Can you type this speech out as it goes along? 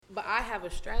But I have a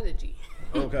strategy.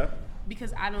 Okay.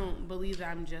 Because I don't believe that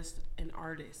I'm just an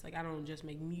artist. Like, I don't just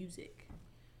make music.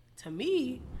 To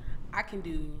me, I can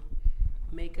do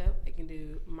makeup, I can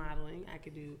do modeling, I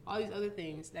can do all these other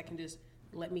things that can just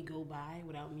let me go by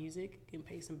without music and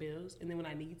pay some bills. And then when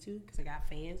I need to, because I got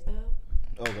fans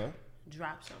though, Okay.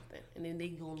 drop something. And then they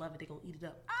gonna love it, they gonna eat it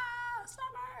up.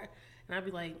 Summer! And I'd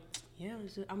be like, yeah,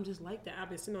 I'm just like that. I've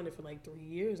been sitting on it for like 3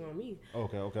 years on me.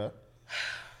 Okay.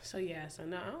 So yeah, so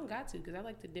no, I don't got to, because I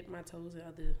like to dip my toes in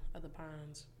other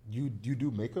ponds. You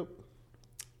do makeup?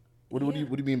 What Yeah.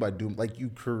 do you mean by do? Like you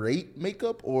create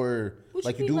makeup, or What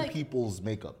like you you mean, do like- people's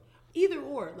makeup? Either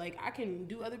or, like I can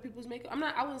do other people's makeup.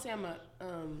 I wouldn't say I'm a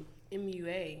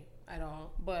MUA at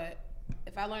all, but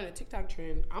if I learn a TikTok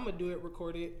trend, I'm gonna do it,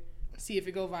 record it, see if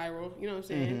it go viral. You know what I'm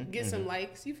saying? Get some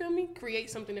likes. You feel me? Create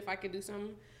something if I could do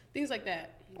something, things like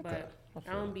that. But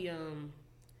I don't be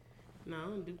no, I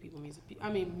don't do people music.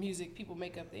 Music, people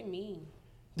makeup. They mean.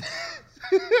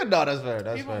 No, that's fair.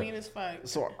 That's People fair. mean as fuck.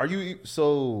 So are you?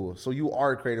 So you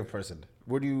are a creative person.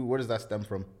 Where does that stem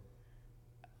from?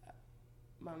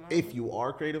 My mom. If you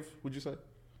are creative, would you say?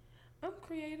 I'm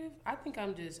creative. I think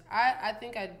I'm just. I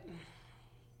think I.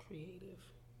 Creative.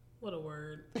 What a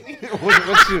word.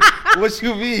 what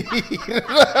you mean?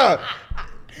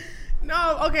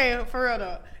 No, okay, for real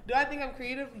though. Do I think I'm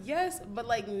creative? Yes, but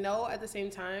like no. At the same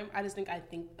time, I just think I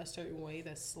think a certain way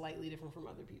that's slightly different from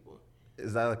other people.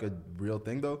 Is that like a real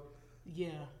thing though? Yeah.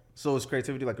 So is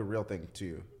creativity like a real thing to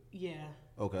you? Yeah.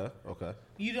 Okay.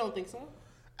 You don't think so?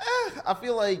 I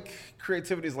feel like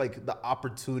creativity is like the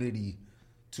opportunity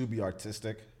to be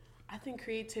artistic. I think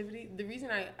creativity. The reason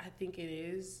I think it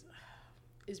is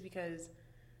because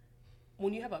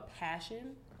when you have a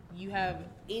passion, you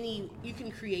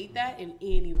can create that in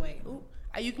any way.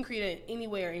 You can create it in any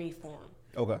way or any form.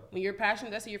 Okay. When you're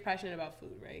passionate, let's say you're passionate about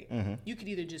food, right? Mm-hmm. You could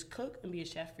either just cook and be a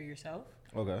chef for yourself.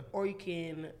 Okay. Or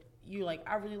you're like,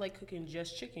 I really like cooking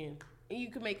just chicken. And you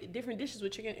can make different dishes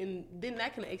with chicken, and then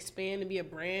that can expand and be a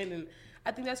brand. And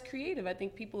I think that's creative. I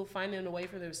think people finding a way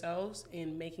for themselves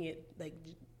and making it like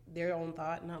their own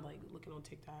thought, not like looking on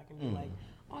TikTok and be like,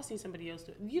 oh, I seen somebody else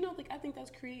do it. Like I think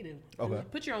that's creative. Okay.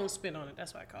 And put your own spin on it.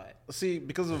 That's what I call it. See,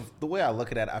 because of the way I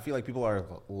look at it, I feel like people are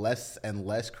less and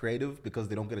less creative because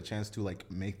they don't get a chance to like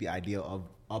make the idea of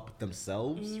up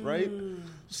themselves, right?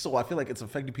 So I feel like it's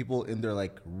affecting people in their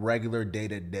like regular day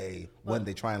to day when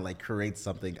they try and like create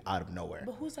something out of nowhere.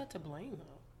 But who's that to blame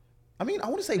though? I mean, I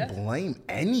wouldn't say blame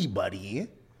anybody.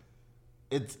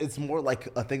 It's more like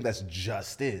a thing that's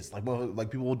just is like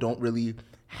people don't really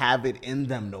have it in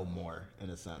them no more in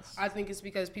a sense. I think it's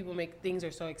because people make things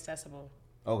are so accessible.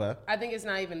 Okay. I think it's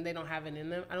not even they don't have it in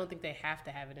them. I don't think they have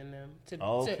to have it in them.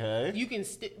 Okay. You can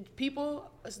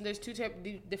people. There's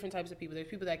different types of people. There's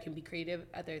people that can be creative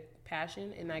at their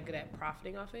passion and not good at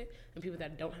profiting off it, and people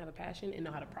that don't have a passion and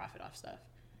know how to profit off stuff.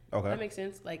 Okay. That makes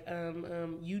sense. Like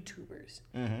YouTubers.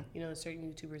 Mm-hmm. Certain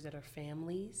YouTubers that are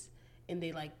families and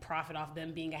they like profit off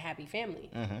them being a happy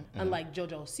family. Unlike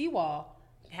JoJo Siwa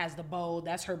has the bow.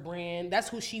 That's her brand. That's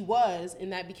who she was,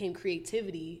 and that became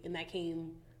creativity, and that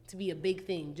came to be a big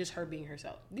thing, just her being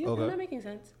herself. Am I making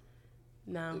sense?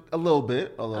 No. A little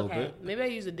bit. Okay. Maybe I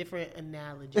use a different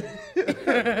analogy.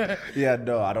 Yeah,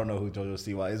 no, I don't know who JoJo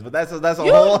Siwa is, but that's a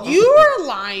whole. You were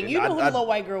lying. You know who the little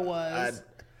white girl was.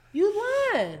 You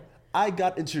lied. I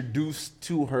got introduced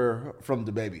to her from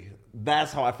the baby.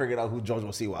 That's how I figured out who JoJo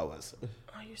Siwa was.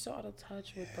 Oh, you're so out of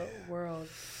touch with the world.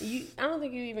 I don't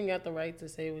think you even got the right to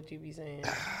say what you be saying.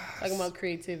 Like about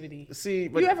creativity. See,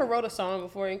 but you ever wrote a song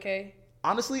before, NK?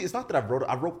 Honestly, it's not that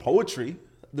I wrote poetry.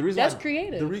 The reason that's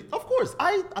creative. Of course,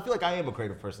 I feel like I am a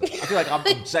creative person. I feel like I'm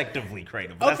objectively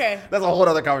creative. Okay, that's a whole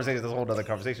other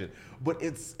conversation. But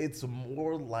it's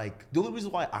more like the only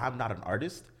reason why I'm not an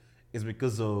artist is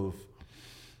because of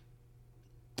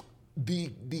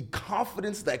the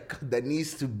confidence that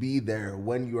needs to be there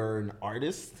when you're an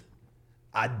artist.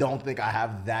 I don't think I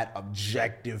have that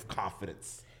objective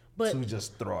confidence to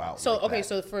just throw out. So like okay, that.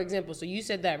 so for example, so you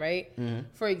said that, right? Mm-hmm.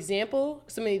 For example,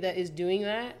 somebody that is doing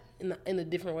that in a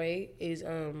different way is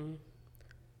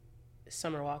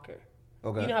Summer Walker.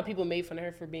 Okay. You know how people made fun of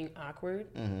her for being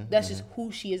awkward? Mm-hmm, that's just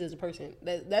who she is as a person.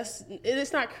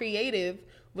 It's not creative,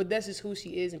 but that's just who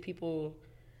she is, and people.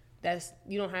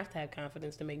 You don't have to have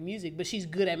confidence to make music, but she's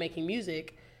good at making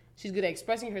music. She's good at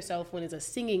expressing herself when it's a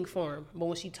singing form, but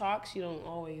when she talks, she don't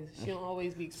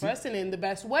always be expressing it in the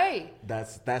best way.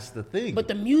 That's the thing. But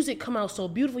the music come out so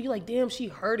beautiful. You're like, damn, she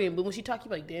heard it. But when she talk,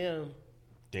 you're like, damn,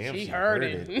 she heard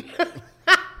it.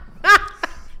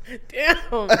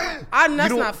 Damn,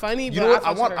 that's not funny. But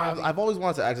I've always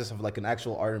wanted to ask this of like an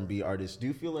actual R&B artist. Do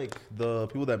you feel like the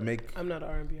people that make? I'm not an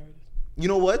R&B artist. You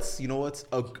know what's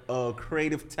a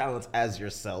creative talent as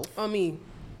yourself. On me.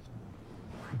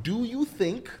 Do you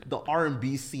think the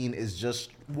R&B scene is just?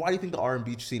 Why do you think the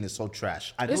R&B scene is so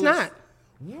trash? It's not.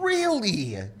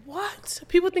 Really? What?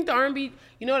 People think the R&B.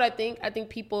 You know what I think? I think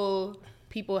people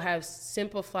have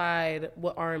simplified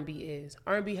what R&B is.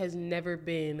 R&B has never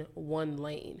been one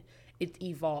lane. It's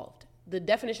evolved. The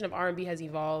definition of R&B has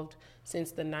evolved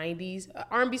since the 90s.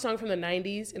 R&B song from the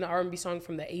 90s and the R&B song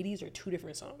from the 80s are two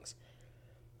different songs.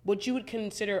 What you would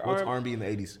consider What's R&B in the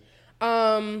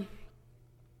 80s?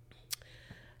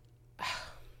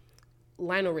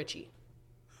 Lionel Richie.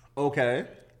 Okay.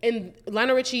 And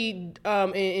Lionel Richie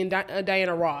and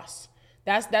Diana Ross.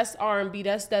 That's R&B.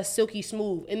 That's silky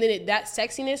smooth. And then that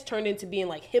sexiness turned into being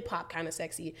like hip hop kind of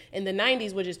sexy. In the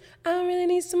 90s, which is I really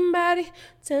need somebody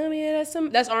tell me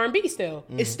that's R&B still.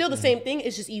 It's still the same thing.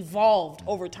 It's just evolved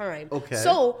over time. Okay.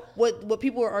 So what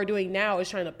people are doing now is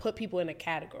trying to put people in a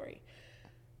category.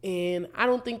 And I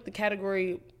don't think the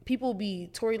category, people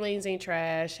be Tory Lanez ain't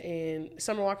trash and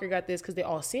Summer Walker got this because they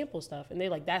all sample stuff. And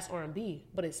they're like, that's R&B.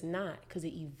 But it's not because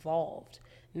it evolved.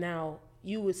 Now,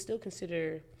 you would still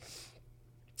consider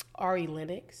Ari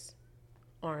Lennox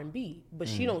R&B. But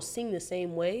she don't sing the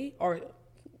same way or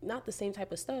not the same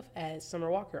type of stuff as Summer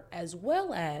Walker, as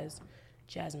well as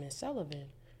Jasmine Sullivan.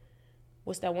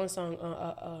 What's that one song?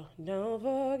 Don't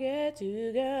forget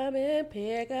to come and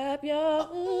pick up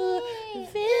your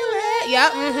feeling.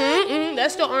 Yeah,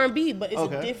 that's still R&B, but it's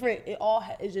a different.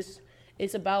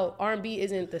 It's about R&B.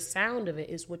 Isn't the sound of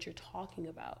it? It's what you're talking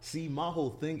about. See, my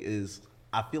whole thing is,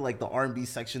 I feel like the R&B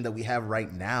section that we have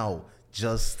right now,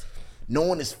 just no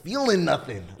one is feeling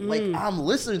nothing. Like I'm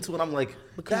listening to it, I'm like,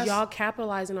 because y'all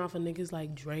capitalizing off of niggas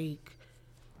like Drake.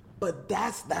 But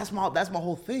that's my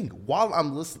whole thing. While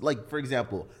I'm listening, like for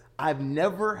example, I've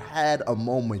never had a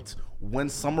moment when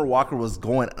Summer Walker was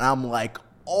going, and I'm like,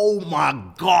 oh my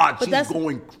God, she's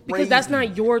going crazy. Because that's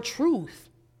not your truth.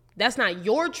 That's not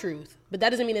your truth. But that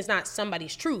doesn't mean it's not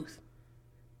somebody's truth.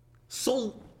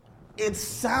 So it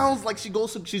sounds like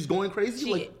she's going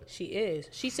crazy. She is.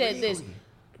 She said this.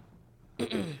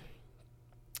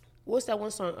 What's that one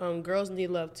song? Girls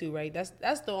Need Love Too, right?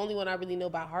 That's the only one I really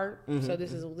know by heart. So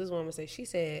this is what I'm gonna say. She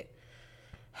said,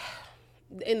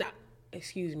 and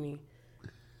excuse me.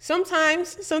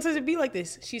 Sometimes it be like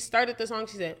this. She started the song.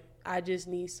 She said, "I just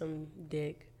need some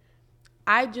dick.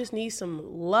 I just need some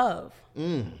love."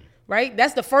 Right?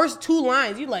 That's the first two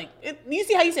lines. You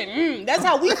see how you said, That's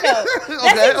how we felt.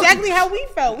 That's exactly how we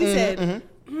felt. We said,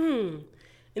 And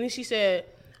then she said,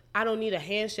 I don't need a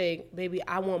handshake, baby.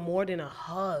 I want more than a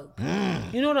hug.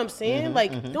 You know what I'm saying?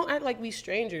 Don't act like we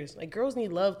strangers. Like, girls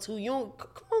need love too. You don't,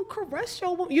 come on, caress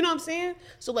your woman. You know what I'm saying?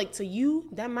 So, to you,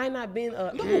 that might not have been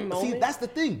a moment. See, that's the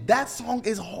thing. That song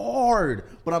is hard.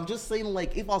 But I'm just saying,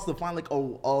 if I was to find,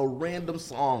 a random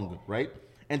song, right?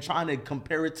 And trying to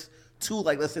compare it to,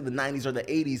 let's say the 90s or the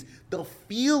 80s, the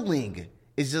feeling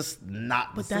is just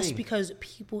not the same. But that's because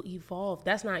people evolve.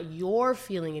 That's not your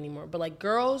feeling anymore. But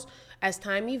girls, as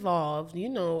time evolved,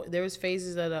 there was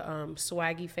phases of the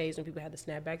swaggy phase when people had the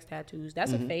snapbacks tattoos.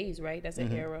 That's a phase, right? That's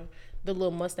an era. The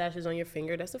little mustaches on your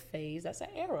finger, that's a phase. That's an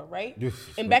era, right?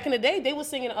 And back in the day, they was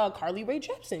singing Carly Rae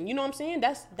Jepsen. You know what I'm saying?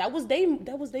 That was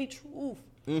they truth.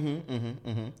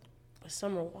 But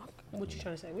Summer Walker, what you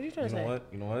trying to say? What are you trying to say?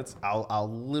 You know what? I'll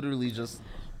literally just.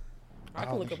 I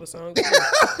can look up a song.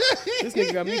 This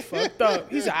nigga got me fucked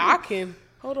up. He said, I can.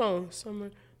 Hold on,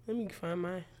 Summer. Let me find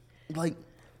my.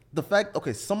 The fact,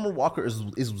 Summer Walker is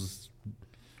who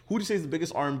would you say is the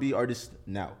biggest R&B artist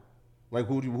now? Who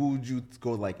would you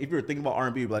go if you were thinking about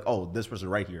R&B, you'd be like, oh, this person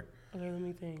right here. Okay, let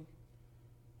me think.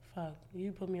 Fuck,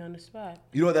 you put me on the spot.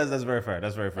 You know what? That's very fair.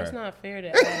 That's very fair. That's not fair to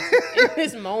ask in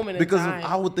this moment in time. Because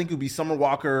I would think it would be Summer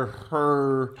Walker,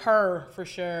 her for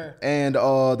sure. And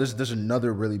there's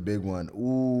another really big one. Ooh.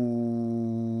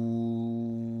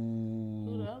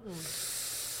 Who the other one?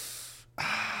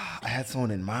 I had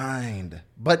someone in mind,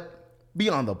 but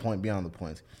beyond the point.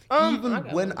 Even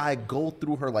when I go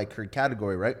through her her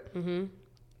category, right?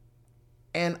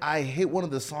 And I hit one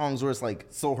of the songs where it's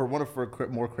one of her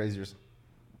more crazier.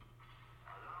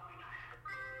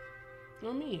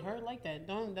 No, me, her like that.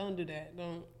 Don't do that.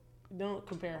 Don't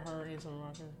compare her and Summer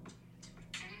Walker.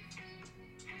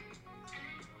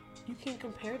 You can't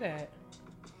compare that.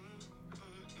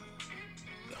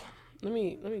 Let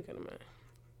me go to mine.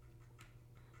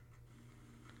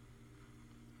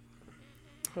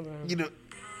 Hold on.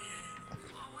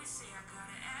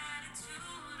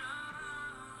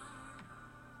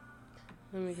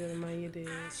 Let me go to my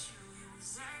ideas.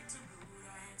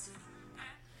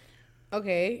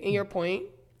 Okay, and your point?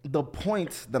 The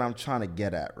point that I'm trying to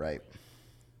get at, right?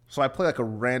 So I play like a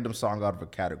random song out of a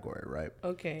category, right?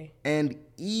 Okay. And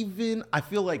even I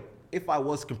feel like if I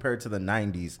was compared to the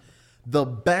 90s, the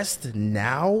best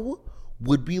now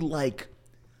would be like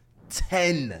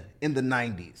 10 in the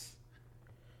 90s.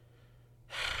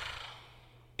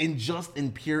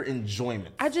 In pure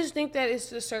enjoyment. I just think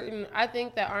that I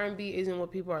think that R&B isn't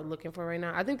what people are looking for right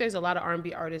now. I think there's a lot of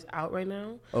R&B artists out right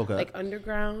now. Okay. Like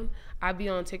underground. I be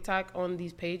on TikTok on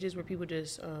these pages where people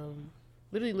just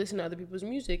literally listen to other people's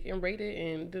music and rate it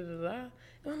and da-da-da.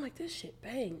 And I'm like, this shit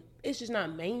bang. It's just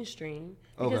not mainstream.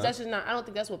 Because that's just not, I don't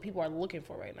think that's what people are looking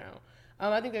for right now.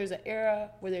 I think there's an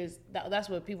era where that's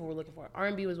what people were looking for.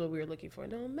 R&B was what we were looking for.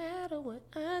 No matter what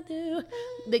I do.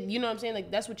 Like, you know what I'm saying?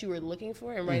 Like, that's what you were looking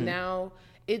for. And right now,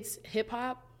 it's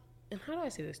hip-hop. And how do I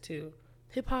say this, too?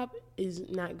 Hip-hop is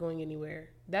not going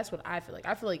anywhere. That's what I feel like.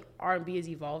 I feel like R&B is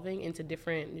evolving into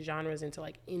different genres, into,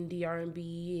 like, indie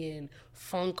R&B and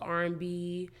funk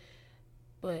R&B.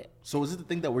 But... So is it the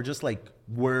thing that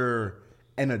we're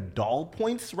an adult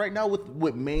points right now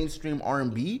with mainstream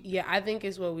R&B? Yeah, I think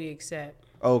it's what we accept.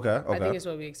 Okay. I think it's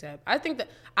what we accept. I think that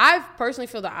I personally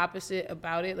feel the opposite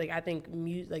about it. Like, I think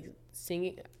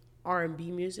singing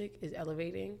R&B music is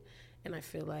elevating, and I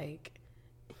feel like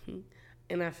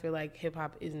hip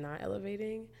hop is not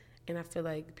elevating, and I feel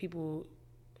like people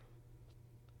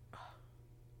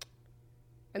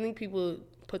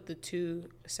put the two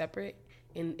separate,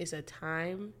 and it's a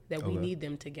time that we need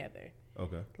them together.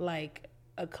 Okay. Like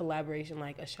a collaboration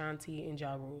like Ashanti and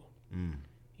Ja Rule.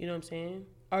 You know what I'm saying?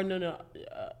 Or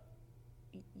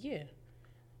yeah.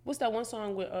 What's that one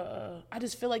song with I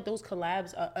just feel like those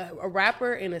collabs, a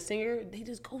rapper and a singer, they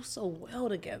just go so well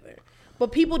together.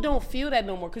 But people don't feel that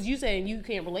no more because you saying you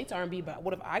can't relate to R&B, but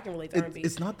what if I can relate to R&B?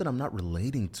 It's not that I'm not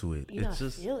relating to it.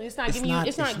 It's not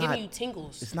giving you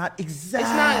tingles. It's not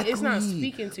exactly. It's not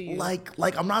speaking to you. Like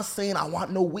I'm not saying I want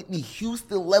no Whitney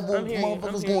Houston level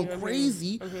motherfuckers going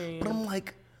crazy, but I'm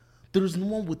like, there's no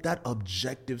one with that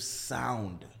objective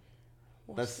sound.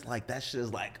 That's like, that shit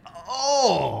is like,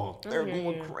 they're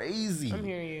going crazy. I'm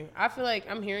hearing you. I feel like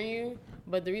I'm hearing you,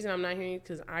 but the reason I'm not hearing you is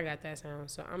because I got that sound.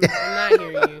 So I'm not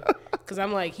hearing you. Because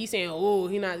I'm like, he's saying,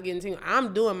 he's not getting tingled.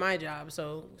 I'm doing my job.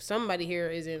 So somebody here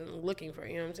isn't looking for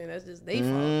it. You know what I'm saying? That's just their fault.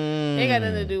 Ain't got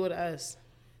nothing to do with us.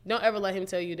 Don't ever let him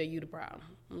tell you that you the problem.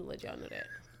 I'm going to let y'all know that.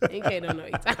 NK don't know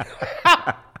what you're talking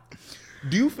about.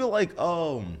 Do you feel like,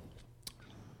 kind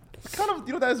of,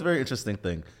 that's a very interesting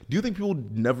thing. Do you think people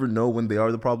never know when they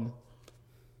are the problem?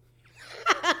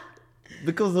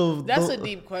 Because of that's a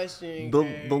deep question.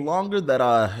 The longer that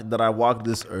I walk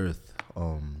this earth,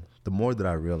 the more that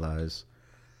I realize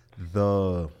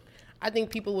I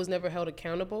think people was never held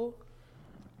accountable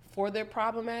for their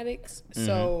problematics,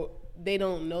 so they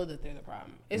don't know that they're the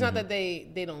problem. It's not that they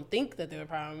don't think that they're the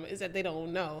problem. It's that they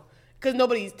don't know because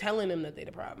nobody's telling them that they're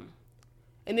the problem.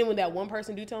 And then when that one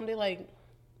person do tell them, they're like,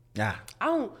 yeah,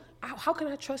 how can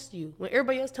I trust you when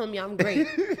everybody else telling me I'm great?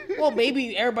 Well,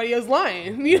 maybe everybody else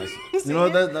lying. You know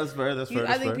that's fair. That's fair.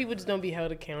 I think people just don't be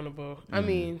held accountable. I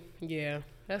mean, yeah.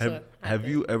 Have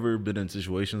you ever been in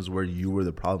situations where you were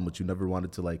the problem, but you never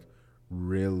wanted to like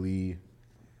really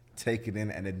take it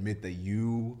in and admit that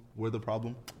you were the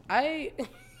problem?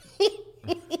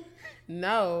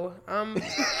 No.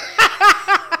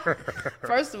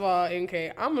 First of all,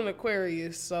 NK, I'm an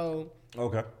Aquarius, so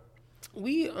okay.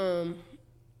 We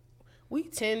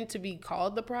tend to be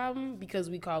called the problem because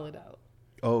we call it out.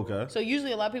 Oh, okay. So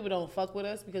usually a lot of people don't fuck with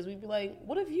us because we be like,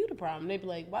 what if you the problem? They'd be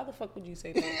like, why the fuck would you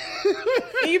say that?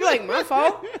 And you'd be like, my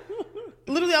fault?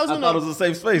 Literally, I thought it was a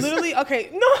safe space. Literally, okay,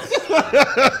 no.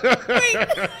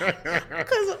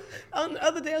 Because on the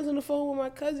other day I was on the phone with my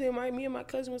cousin. Me and my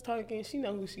cousin was talking, and she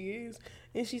know who she is.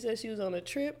 And she said she was on a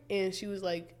trip, and she was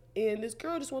like, and this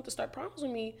girl just wanted to start problems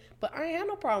with me, but I ain't had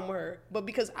no problem with her. But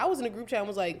because I was in a group chat and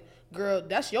was like, girl,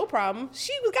 that's your problem,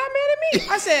 she got mad at me.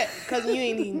 I said, cousin, you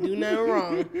ain't even do nothing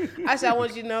wrong. I said, I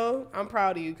want you to know I'm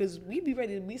proud of you because we be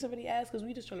ready to beat somebody's ass because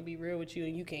we just trying to be real with you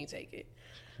and you can't take it.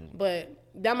 But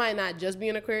that might not just be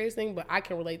an Aquarius thing, but I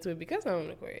can relate to it because I'm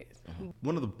an Aquarius.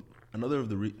 My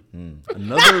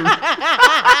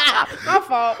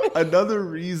fault. Another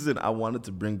reason I wanted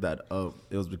to bring that up,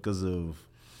 it was because of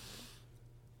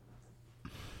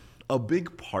a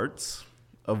big part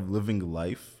of living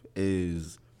life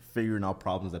is figuring out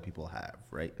problems that people have,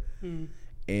 right?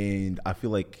 And I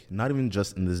feel like not even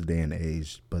just in this day and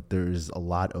age, but there's a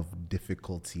lot of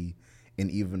difficulty in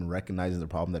even recognizing the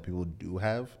problem that people do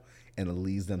have, and it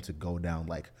leads them to go down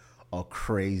like a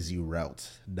crazy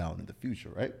route down in the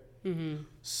future, right?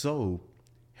 So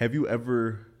have you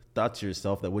ever thought to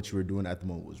yourself that what you were doing at the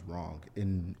moment was wrong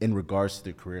in regards to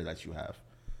the career that you have?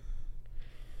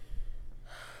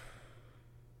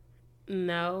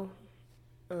 No.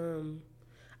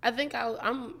 I think I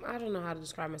don't know how to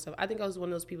describe myself. I think I was one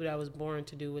of those people that was born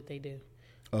to do what they do.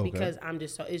 Okay. Because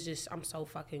I'm so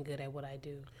fucking good at what I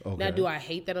do. Okay. Now, do I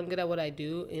hate that I'm good at what I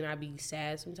do and I be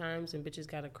sad sometimes and bitches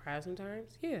gotta cry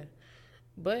sometimes? Yeah.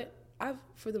 But I've,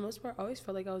 for the most part, always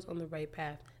felt like I was on the right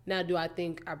path. Now, do I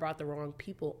think I brought the wrong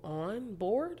people on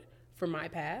board for my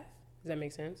path? Does that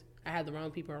make sense? I had the wrong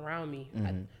people around me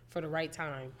for the right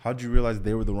time. How'd you realize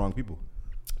they were the wrong people?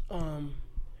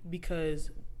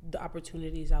 Because the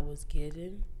opportunities I was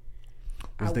given.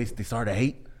 They started to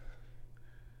hate?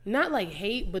 Not like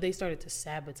hate, but they started to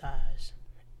sabotage.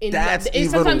 And that's and even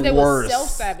sometimes they worse. were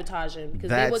self-sabotaging because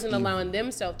they wasn't allowing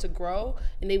themselves to grow,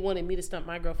 and they wanted me to stump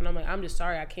my growth. And I'm like, I'm just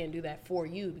sorry, I can't do that for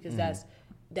you because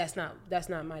that's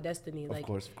not my destiny. Like,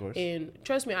 of course. And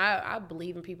trust me, I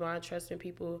believe in people, I trust in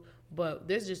people, but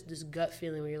there's just this gut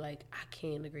feeling where you're like, I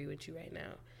can't agree with you right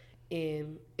now,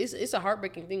 and it's a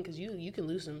heartbreaking thing because you can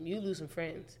lose some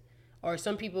friends, or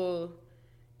some people,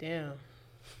 damn.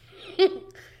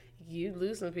 You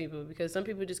lose some people because some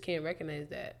people just can't recognize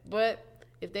that. But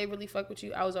if they really fuck with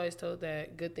you, I was always told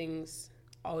that good things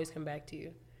always come back to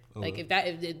you. Okay. Like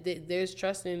if there's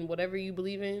trust in whatever you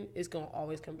believe in, it's gonna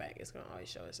always come back. It's gonna always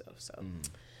show itself. So,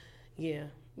 yeah.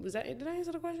 Did I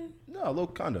answer the question? No, a little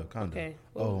kinda. Okay.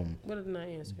 Well, what did I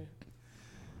answer?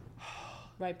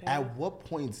 Right path. At what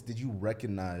points did you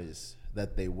recognize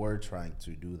that they were trying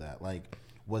to do that? Like,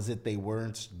 was it they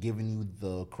weren't giving you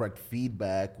the correct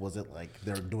feedback? Was it like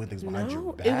they're doing things behind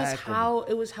your back?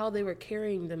 It was how they were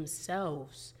carrying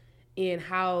themselves and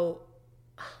how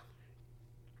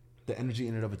the energy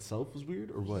in and of itself was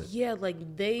weird, or what? Yeah,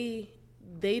 like they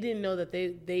didn't know that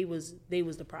they was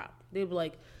the problem. They were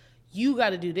like, you got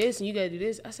to do this and you got to do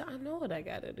this. I said, I know what I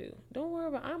got to do. Don't worry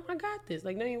about it. I got this.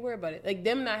 Like, don't even worry about it. Like,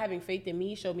 them not having faith in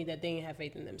me showed me that they didn't have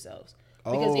faith in themselves.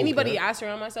 Because anybody I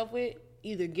surround myself with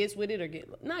either gets with it or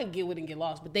not get with it and get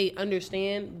lost, but they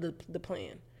understand the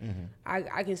plan. Mm-hmm.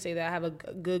 I can say that I have a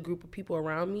good group of people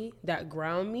around me that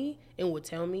ground me and would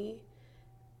tell me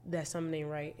that something ain't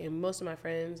right. And most of my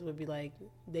friends would be like,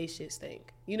 they shit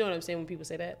stink. You know what I'm saying when people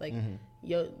say that? Like,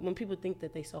 when people think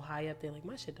that they so high up, they're like,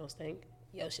 my shit don't stink.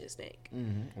 Yo, shit stink.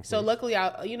 Mm-hmm, so luckily,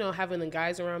 having the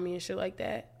guys around me and shit like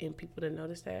that, and people to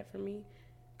notice that for me,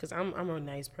 because I'm a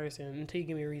nice person until you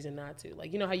give me a reason not to.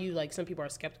 Like, you know how you, like, some people are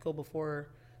skeptical before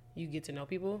you get to know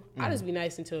people? Mm-hmm. I just be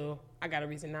nice until I got a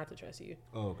reason not to trust you.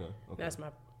 Oh, okay. That's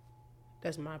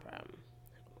my problem.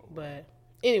 But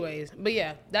anyways,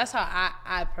 yeah, that's how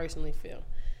I personally feel.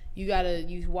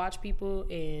 You watch people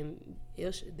and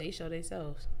they show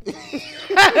themselves. Wait,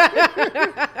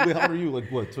 how old are you? Like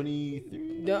what,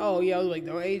 23? Oh yeah, I was like,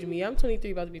 don't age me. I'm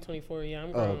 23, about to be 24. Yeah,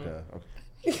 I'm grown. Oh,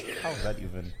 okay. How is that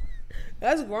even?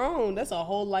 That's grown. That's a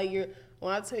whole light year.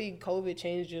 When I tell you COVID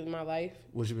changed my life.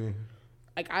 What you mean?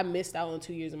 Like, I missed out on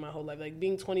 2 years of my whole life. Like,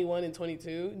 being 21 and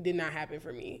 22 did not happen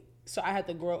for me. So I had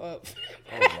to grow up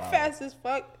fast as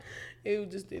fuck.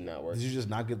 It just did not work. Did you just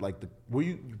not get like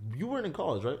you weren't in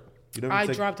college, right? I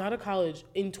dropped out of college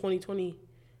in 2020,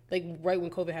 like right when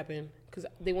COVID happened, because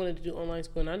they wanted to do online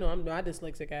school, and I know my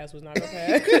dyslexic ass was not gonna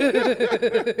pass.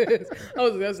 I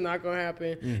was like, that's not gonna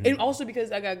happen. Mm-hmm. And also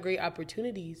because I got great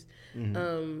opportunities.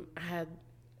 Mm-hmm.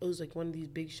 It was like one of these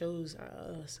big shows.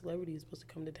 Celebrity was supposed to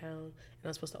come to town, and I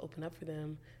was supposed to open up for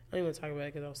them. I don't even talk about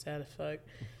it because I was sad as fuck.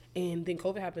 And then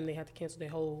COVID happened. They had to cancel their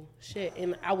whole shit.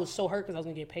 And I was so hurt because I was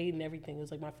going to get paid and everything. It was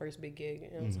like my first big gig.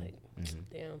 And I was like,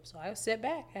 damn. So I sat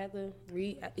back. I had to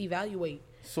re-evaluate.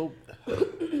 So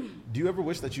do you ever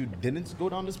wish that you didn't go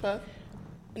down this path?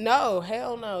 No.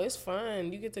 Hell no. It's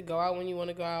fun. You get to go out when you want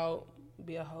to go out.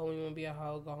 Be a hoe when you want to be a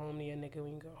hoe. Go home to your nigga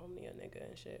when you go home to your nigga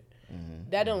and shit.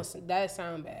 Mm-hmm. That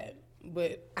sound bad.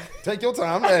 But take your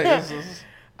time. Hey,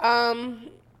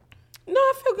 no,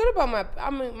 I feel good about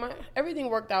my everything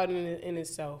worked out in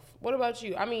itself. What about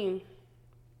you? I mean,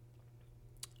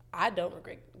 I don't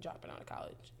regret dropping out of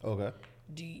college. Okay.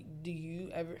 Do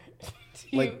you ever?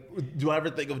 Do I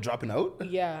ever think of dropping out?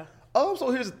 Yeah. Oh,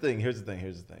 so here's the thing.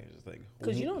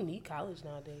 Because you don't need college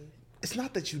nowadays. It's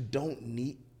not that you don't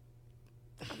need.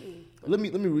 Let me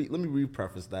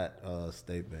re-preface that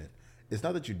statement. It's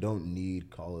not that you don't need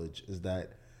college. It's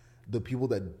that the people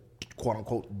that quote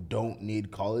unquote don't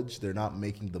need college, they're not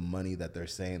making the money that they're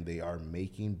saying they are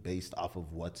making based off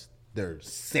of what they're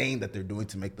saying that they're doing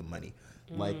to make the money.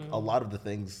 Like a lot of the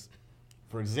things,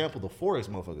 for example, the Forex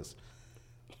motherfuckers,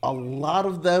 a lot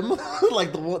of them,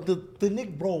 like the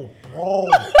Nick bro,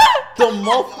 the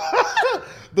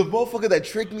motherfucker that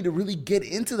tricked me to really get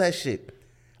into that shit.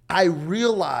 I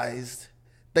realized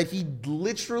that he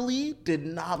literally did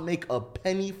not make a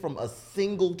penny from a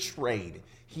single trade.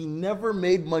 He never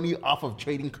made money off of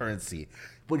trading currency,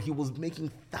 but he was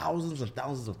making thousands and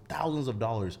thousands of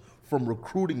dollars from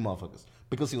recruiting motherfuckers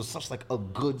because he was such like a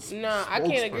good No, I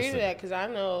can't agree to that because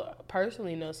I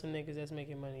personally know some niggas that's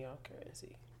making money off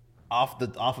currency. Off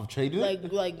of trading?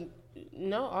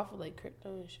 No, off of like crypto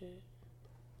and shit.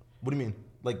 What do you mean?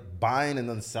 Like buying and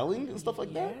then selling and stuff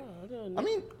like that? I don't know. I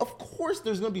mean, of course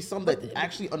there's gonna be some that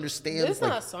actually understands. It's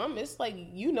not some. It's like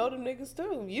you know them niggas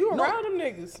too. You around them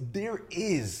niggas. There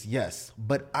is, yes.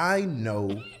 But I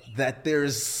know that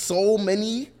there's so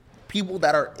many people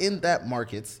that are in that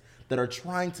markets that are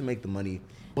trying to make the money,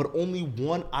 but only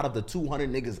 1 out of the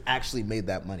 200 niggas actually made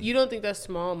that money. You don't think that's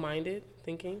small-minded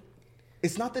thinking?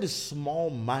 It's not that it's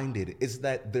small-minded. It's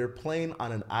that they're playing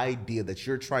on an idea that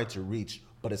you're trying to reach,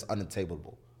 but it's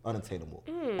unattainable.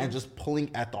 And just pulling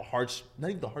at the not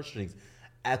even the heartstrings,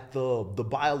 at the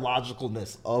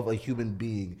biologicalness of a human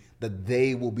being, that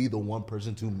they will be the one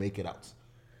person to make it out.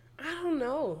 I don't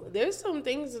know. There's some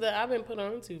things that I've been put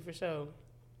on to for sure.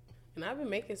 And I've been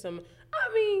making some,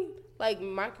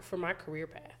 for my career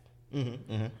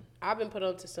path. I've been put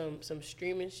on to some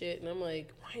streaming shit, and I'm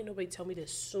like, why ain't nobody tell me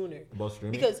this sooner? About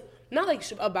streaming? Because, not like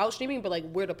about streaming, but like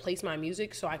where to place my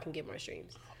music so I can get more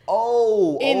streams.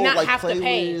 And not like have to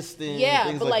pay. And yeah,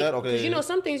 things but like that? Okay. Because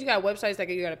some things you got websites that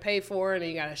you got to pay for and then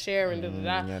you got to share and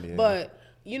da. But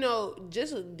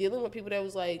just dealing with people that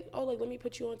was like, oh, like let me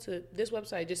put you onto this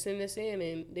website, just send this in,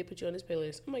 and they put you on this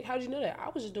playlist. I'm like, how'd you know that? I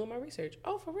was just doing my research.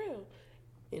 Oh, for real.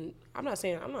 And I'm not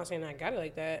saying I got it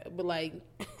like that, but like,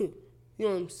 you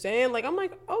know what I'm saying? Like I'm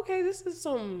like, okay, this is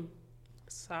some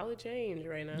solid change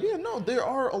right now. Yeah, no, there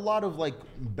are a lot of like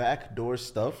backdoor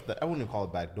stuff that I wouldn't even call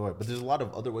it backdoor, but there's a lot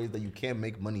of other ways that you can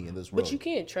make money in this world. But you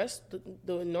can't trust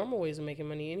the normal ways of making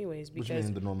money anyways, because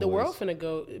the world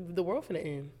finna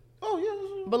end. Oh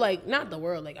yeah. But like not the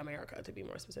world, like America to be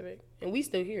more specific. And we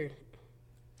still here.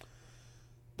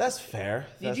 That's fair.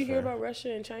 Did you hear about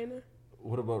Russia and China?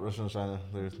 What about Russia and China?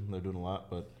 They're doing a lot,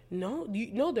 but no,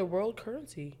 their world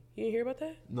currency. You didn't hear about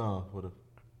that? No, what?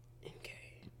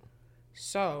 Okay.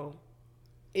 So,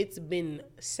 it's been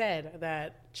said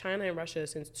that China and Russia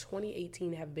since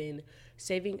 2018 have been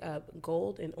saving up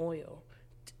gold and oil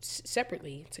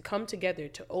separately to come together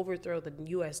to overthrow the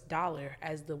U.S. dollar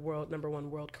as the number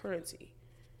one world currency.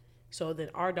 So then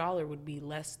our dollar would be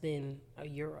less than a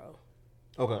euro.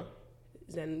 Okay.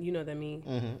 Then you know what I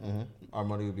mean? Our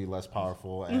money would be less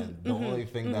powerful, and the only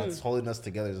thing that's holding us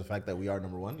together is the fact that we are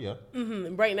number one. Yeah.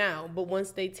 Right now, but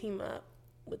once they team up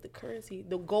with the currency,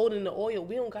 the gold and the oil,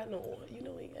 we don't got no oil. You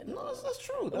know, we ain't got no. No, that's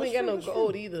true. We ain't got no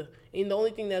gold either. And the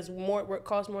only thing that's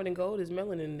costs more than gold is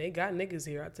melanin. They got niggas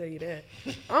here. I tell you that.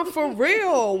 I'm for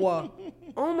real.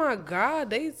 Oh my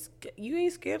God, you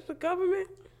ain't scared of the government?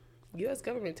 U.S.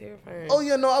 government terrifying. Oh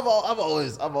yeah, no, I've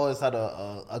always had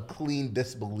a clean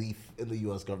disbelief in the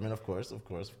U.S. government. Of course.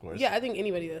 Yeah, I think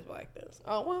anybody that's black does.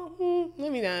 Oh well,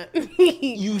 let me not.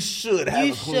 You should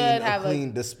have a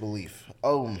clean disbelief.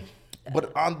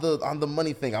 But on the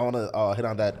money thing, I want to hit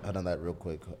on that real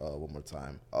quick one more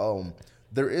time.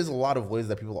 There is a lot of ways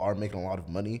that people are making a lot of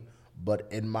money, but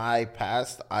in my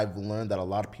past, I've learned that a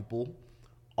lot of people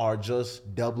are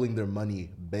just doubling their money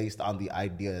based on the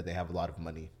idea that they have a lot of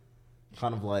money.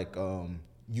 Kind of like,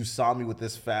 you saw me with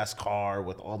this fast car,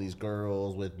 with all these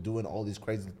girls, with doing all these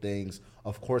crazy things.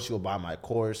 Of course, you'll buy my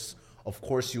course. Of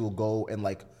course, you will go and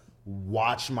like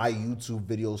watch my YouTube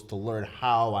videos to learn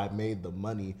how I made the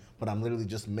money. But I'm literally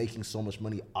just making so much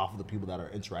money off of the people that are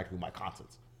interacting with my content.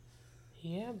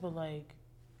 Yeah, but like,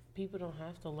 people don't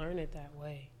have to learn it that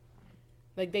way.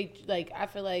 I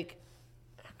feel like,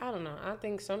 I don't know. I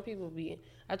think some people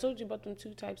I told you about them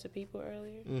two types of people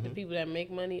earlier. The people that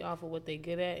make money off of what they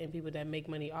good at, and people that make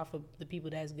money off of the people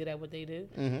that's good at what they do.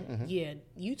 Yeah,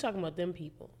 you talking about them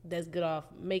people that's good off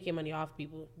making money off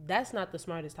people. That's not the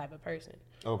smartest type of person.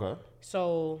 Okay.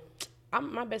 So,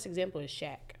 my best example is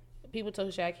Shaq. People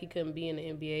told Shaq he couldn't be in the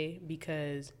NBA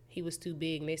because he was too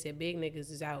big. And they said, big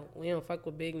niggas is out. We don't fuck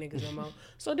with big niggas no more.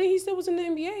 So then he still was in the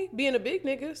NBA, being a big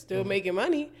nigga, still making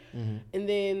money. And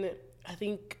then I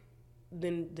think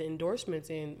then the endorsements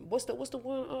and what's the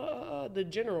one the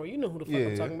general, you know who the fuck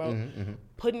I'm talking about,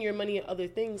 putting your money in other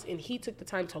things, and he took the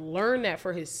time to learn that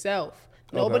for himself.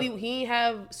 He ain't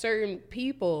have certain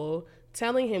people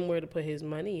telling him where to put his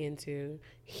money into.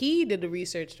 He did the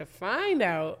research to find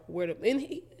out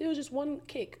it was just one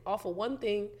kick off of one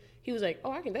thing. He was like,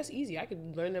 that's easy. I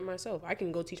can learn that myself. I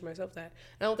can go teach myself that.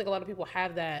 And I don't think a lot of people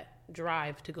have that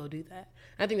drive to go do that.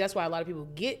 And I think that's why a lot of people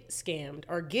get scammed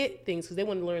or get things because they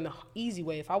want to learn the easy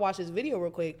way. If I watch this video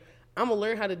real quick, I'm going to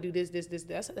learn how to do this.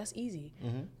 That's easy.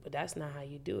 But that's not how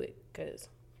you do it, because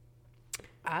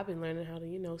I've been learning how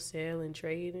to, sell and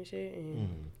trade and shit.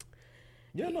 And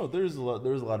Yeah, no, there's a lot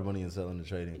of money in selling and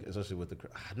trading, especially with the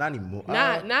not anymore.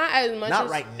 not as much. Not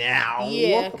as, right now.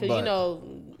 Yeah, because but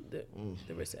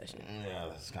the recession. Yeah,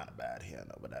 that's kind of bad. Yeah,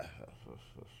 no, but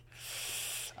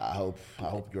I hope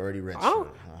you're already rich.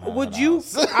 Would you?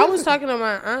 I was talking to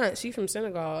my aunt. She's from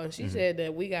Senegal, and she said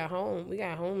that we got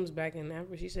homes back in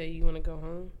Africa. She said, "You want to go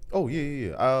home?" Oh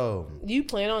yeah. Do you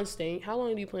plan on staying? How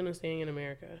long do you plan on staying in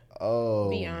America? Oh,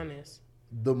 be honest.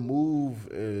 The move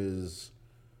is,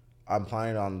 I'm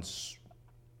planning on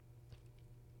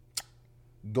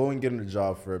going getting a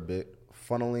job for a bit,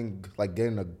 funneling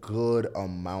getting a good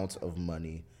amount of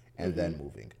money, and then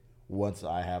moving. Once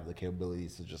I have the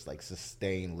capabilities to just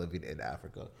sustain living in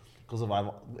Africa, because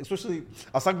especially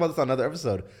I was talking about this on another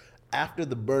episode. After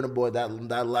the Burna Boy that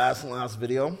last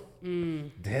video,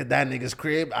 that nigga's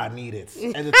crib, I need it.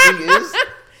 And the thing is,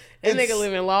 that nigga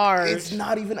living large. It's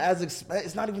not even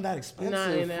it's not even that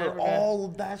expensive for Africa. All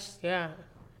of that. Yeah,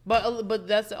 but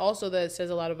that's also that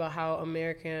says a lot about how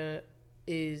America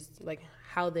is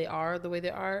how they are the way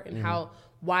they are, and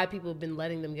why people have been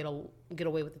letting them get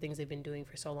away with the things they've been doing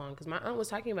for so long. Because my aunt was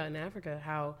talking about in Africa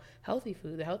how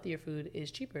the healthier food is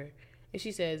cheaper. And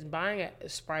she says buying a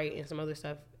Sprite and some other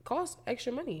stuff costs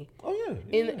extra money. Oh, yeah.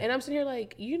 And I'm sitting here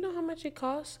you know how much it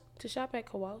costs to shop at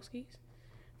Kowalski's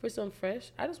for some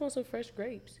fresh? I just want some fresh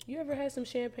grapes. You ever had some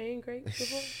champagne grapes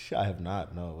before? I have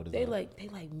not. No, what is they that? They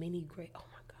like mini grape. Oh,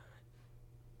 my God.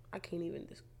 I can't even.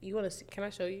 You want to see? Can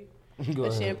I show you? Go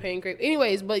ahead. Champagne grape.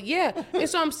 Anyways, but yeah. And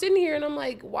so I'm sitting here and I'm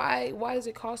like, why does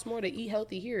it cost more to eat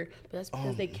healthy here? But that's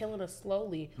because they killing us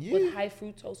slowly with high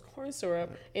fructose corn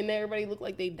syrup, and everybody look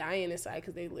like they dying inside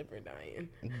because they liver dying.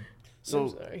 So, I'm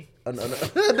sorry.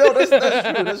 No, that's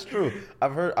true. That's true.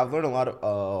 I've learned a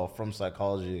lot from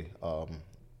psychology. From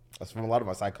a lot of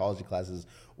my psychology classes,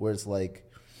 where it's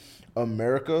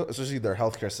America, especially their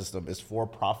healthcare system, is for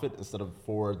profit instead of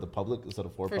for the public, instead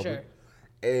of for public. Sure.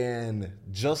 And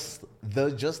just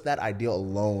that idea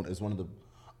alone is one of the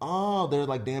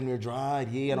they're damn near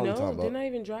dried. Yeah, I know what you're talking about. They're not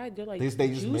even dried. They're they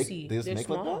juicy. They're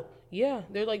small. Like that? Yeah,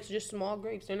 they're just small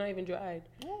grapes. They're not even dried.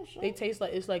 Oh shit. They taste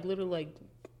it's literally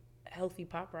healthy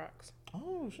Pop Rocks.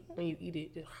 Oh shit. When you eat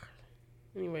it.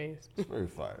 Anyways. It's very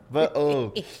fire. But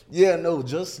yeah, no,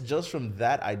 just from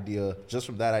that idea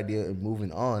and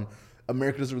moving on,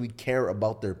 America doesn't really care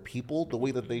about their people the way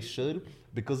that they should,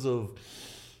 because of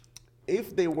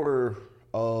if they were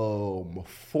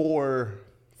for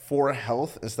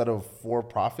health instead of for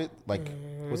profit,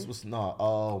 what's not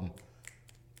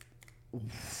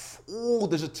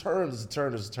there's a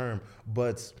term,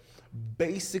 but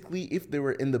basically if they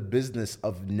were in the business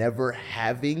of never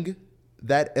having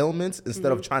that ailment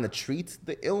instead of trying to treat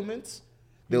the ailments,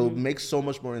 they'll make so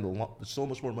much more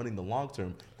money in the long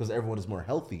term because everyone is more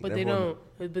healthy. But they don't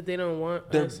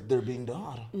want us. They're being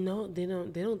dumb. No, they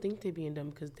don't think they're being dumb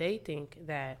because they think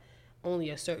that only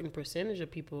a certain percentage of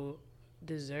people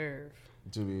deserve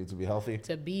to be healthy.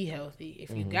 To be healthy.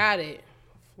 If you got it,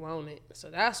 flown it. So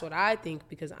that's what I think,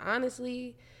 because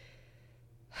honestly,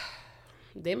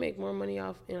 they make more money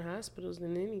off in hospitals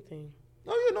than anything.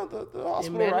 Oh, you know, the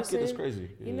hospital racket is crazy.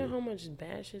 Yeah. You know how much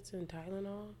bad shit's in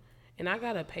Tylenol? And I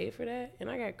gotta pay for that, and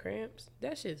I got cramps.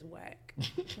 That shit's whack.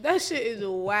 That shit is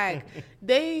whack.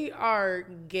 They are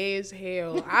gay as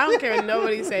hell. I don't care what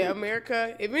nobody say.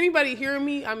 America, if anybody hearing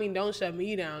me, don't shut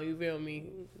me down, you feel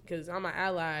me? Because I'm an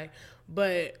ally.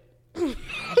 But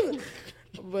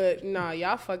nah,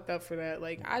 y'all fucked up for that.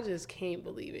 I just can't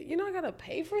believe it. I gotta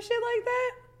pay for shit like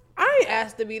that? I ain't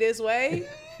asked to be this way.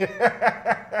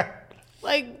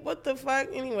 What the fuck?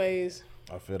 Anyways.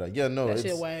 I feel that. Yeah, no, that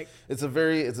shit whack. It's a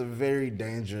very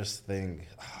dangerous thing.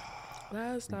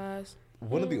 Lies.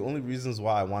 One of the only reasons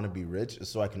why I want to be rich is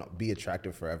so I can be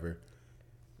attractive forever.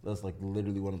 That's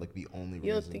literally one of the only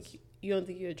reasons. You don't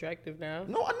think you're attractive now?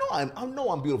 No, I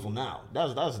know I'm beautiful now.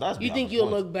 That's. You think you'll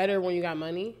look better when you got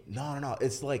money? No.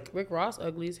 It's Rick Ross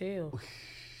ugly as hell.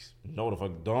 No, the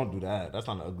fuck, don't do that. That's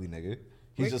not an ugly nigga.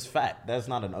 He's just fat. That's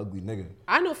not an ugly nigga.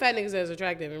 I know fat niggas that's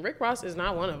attractive, and Rick Ross is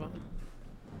not one of them.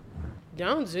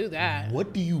 Don't do that.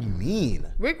 What do you mean?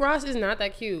 Rick Ross is not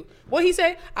that cute. What he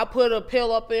say? I put a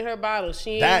pill up in her bottle.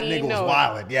 She ain't that even nigga know. was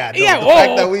wildin'. Yeah.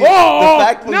 No,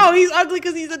 yeah. No, he's ugly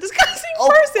because he's a disgusting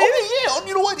person. Oh yeah.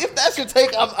 You know what? If that's your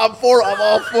take, I'm all for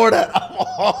that. I'm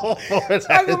all for that.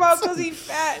 Talking about because he's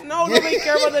fat. No, nobody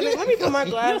care about that nigga. Let me put my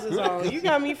glasses on. You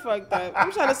got me fucked up.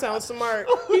 I'm trying to sound smart.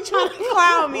 You trying to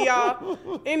clown me,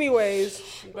 y'all. Anyways,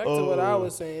 back to what I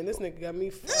was saying. This nigga got me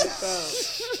fucked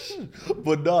up.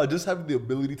 But no, just having the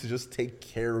ability to just take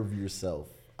care of yourself.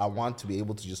 I want to be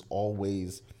able to just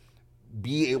always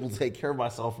be able to take care of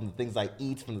myself from the things I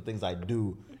eat, from the things I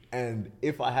do. And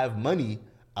if I have money,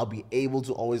 I'll be able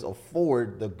to always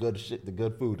afford the good shit, the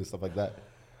good food and stuff like that.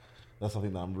 That's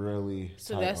something that I'm really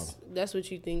So tight that's what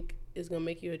you think is gonna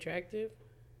make you attractive?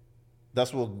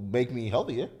 That's what make me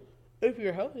healthy, yeah. If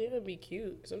you're healthy, it'll be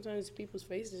cute. Sometimes people's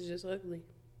faces just ugly.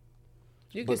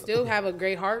 You can still have a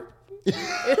great heart, a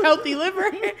healthy liver,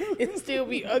 and still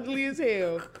be ugly as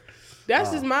hell.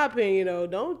 That's just my opinion, though.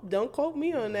 Don't quote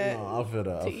me on that. No, I feel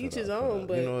that. To each his own,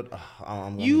 but you know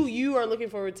what? you are looking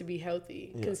forward to be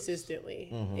healthy consistently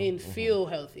and feel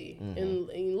healthy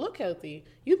and look healthy.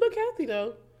 You look healthy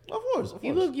though. Of course.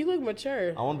 You look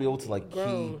mature. I want to be able to like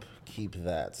Grown. keep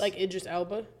that. Like Idris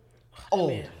Elba. oh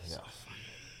man. yeah.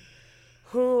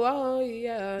 Oh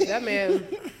yeah, that man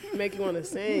make you want to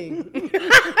sing.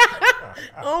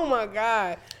 Oh my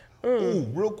God. Ooh,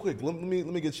 real quick, let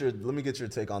me get your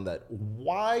take on that.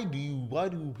 Why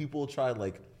do people try to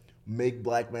like make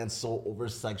black men so over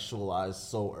sexualized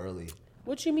so early?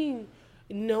 What you mean?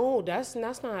 No, that's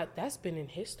been in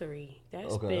history.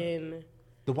 That's Okay. been.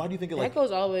 Then why do you think it That like?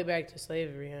 goes all the way back to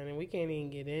slavery, honey. We can't even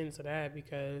get into that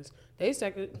because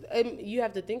and you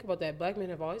have to think about that. Black men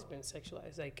have always been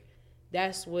sexualized. Like,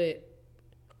 that's what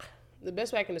the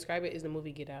best way I can describe it is the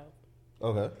movie Get Out.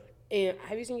 Okay. And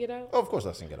have you seen Get Out? Oh, of course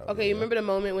I've seen Get Out. Okay, you remember the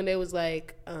moment when they was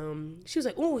like, she was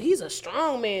like, "Oh, he's a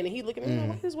strong man," and he looking at me,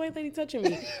 why is this white lady touching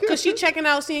me? Because she checking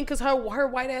out, seeing because her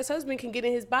white ass husband can get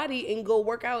in his body and go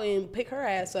work out and pick her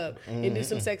ass up and do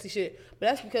some sexy shit. But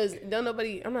that's because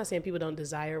I'm not saying people don't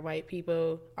desire white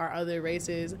people or other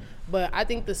races, but I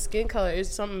think the skin color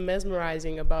is something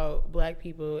mesmerizing about black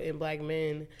people and black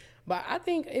men. But I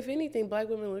think, if anything, black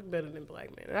women look better than black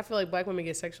men. And I feel like black women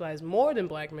get sexualized more than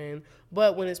black men.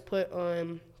 But when it's put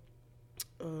on,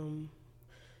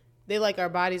 they like our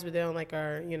bodies, but they don't like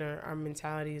our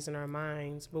mentalities and our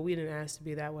minds. But we didn't ask to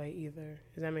be that way either.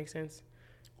 Does that make sense?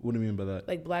 What do you mean by that?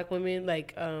 Like black women,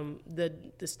 like the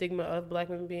stigma of black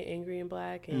women being angry and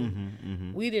black,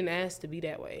 and we didn't ask to be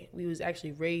that way. We was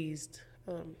actually raised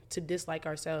to dislike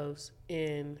ourselves,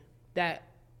 and that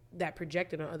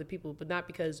projected on other people, but not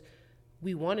because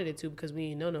we wanted it to, because we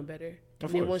didn't know no better. And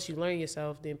then once you learn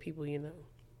yourself, then people,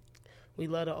 we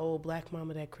love the old black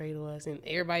mama that cradle us, and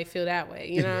everybody feel that way.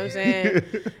 You know what I'm saying?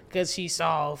 Because she's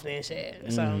soft and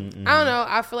shit. So I don't know.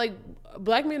 I feel like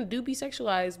black men do be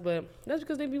sexualized, but that's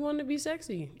because they be wanting to be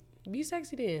sexy. Be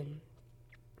sexy then.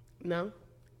 No,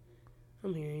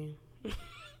 I'm hearing you.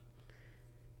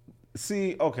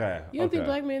 See, okay. You don't think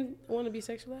black men want to be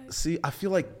sexualized? See, I feel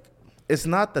like it's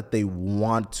not that they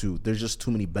want to. There's just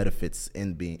too many benefits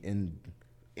in being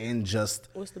in just.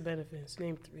 What's the benefits?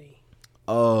 Name 3.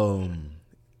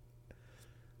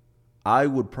 I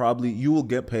would probably. You will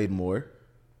get paid more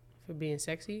For being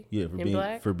sexy? Yeah,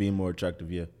 for being more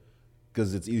attractive. Yeah,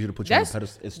 because it's easier to put you on the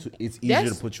pedestal. It's easier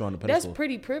to put you on the pedestal. That's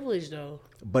pretty privileged though.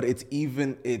 But it's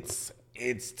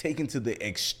taken to the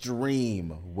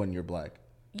extreme when you're black.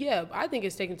 Yeah, I think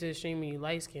it's taken to the extreme when you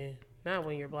light skin, not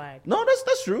when you're black. No,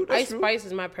 that's true. That's Ice true. Spice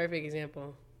is my perfect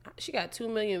example. She got 2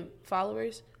 million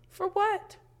followers. For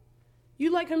what?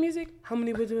 You like her music? How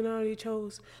many women already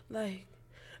chose? Like,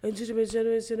 whoa,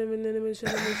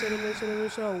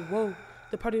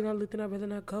 the party not lit, and I'd rather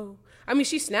not go. I mean,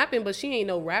 she's snapping, but she ain't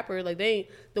no rapper. Like, the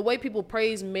way people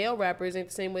praise male rappers ain't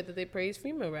the same way that they praise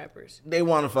female rappers. They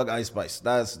want to fuck Ice Spice.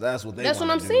 That's what they. That's what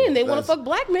I'm do. saying. They want to fuck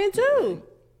black men too.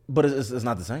 But it's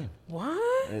not the same.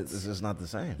 What? It's just not the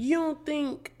same. You don't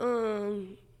think? I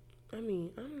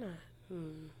mean, I'm not.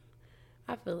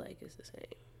 I feel like it's the same.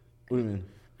 What do you mean?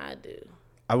 I do.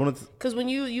 I wanted to. Because when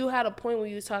you had a point where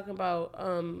you was talking about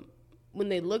when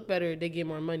they look better, they get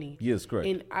more money. Yes, correct.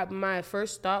 And my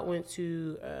first thought went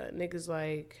to niggas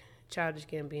like Childish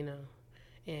Gambino.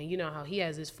 And you know how he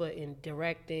has his foot in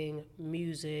directing,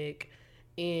 music,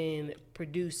 in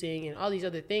producing, and all these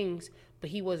other things, but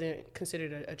he wasn't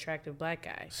considered an attractive black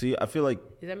guy. See, I feel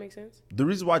like... Does that make sense? The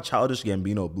reason why Childish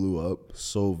Gambino blew up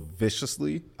so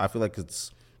viciously, I feel like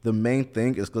it's... The main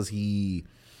thing is because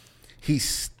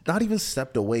he's not even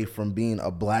stepped away from being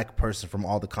a black person from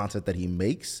all the content that he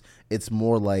makes. It's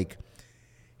more like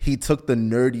he took the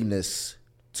nerdiness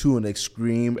to an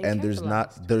extreme, and there's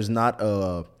not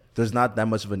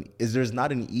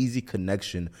an easy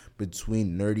connection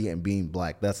between nerdy and being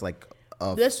black. That's like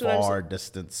a far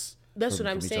distance. That's what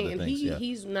I'm saying. And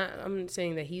he's not, I'm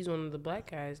saying that he's one of the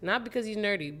black guys, not because he's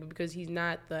nerdy, but because he's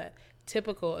not the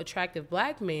typical attractive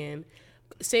black man.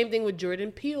 Same thing with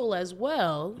Jordan Peele as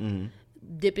well,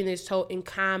 dipping his toe in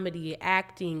comedy,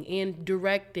 acting, and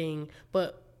directing.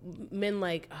 But men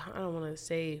like, I don't want to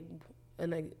say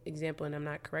an example, and I'm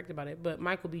not correct about it, but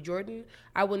Michael B. Jordan,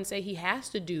 I wouldn't say he has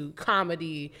to do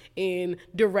comedy and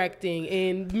directing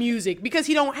and music because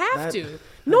he don't have to.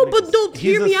 No, but don't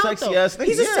hear me out though.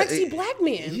 He's a sexy black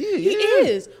man. He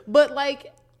is. But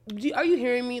like, are you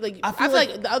hearing me? Like, I feel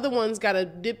like the other ones gotta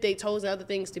dip their toes in other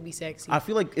things to be sexy. I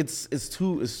feel like it's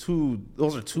two.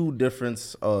 Those are two different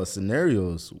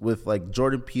scenarios. With like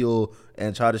Jordan Peele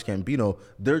and Childish Gambino,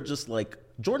 they're just like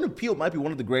Jordan Peele might be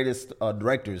one of the greatest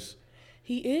directors.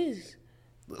 He is.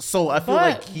 So I feel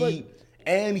like he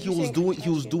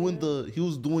was doing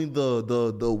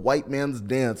the white man's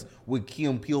dance with Key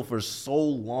and Peele for so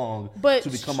long to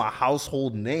become a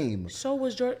household name. So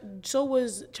was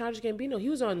Childish Gambino. He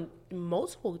was on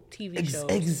multiple TV shows.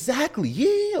 Exactly.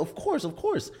 Yeah, of course.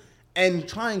 And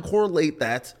try and correlate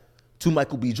that to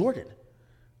Michael B. Jordan.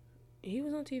 He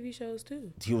was on TV shows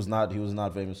too. He was not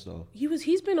famous though.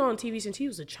 He's been on TV since he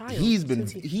was a child. He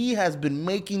has been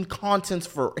making content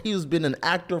he's been an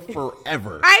actor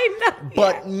forever. I know.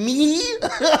 But me,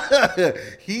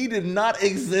 he did not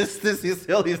exist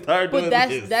until he started doing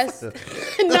this. That's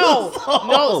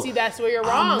no. See, that's where you're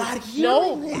wrong. I'm not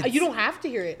hearing it. You don't have to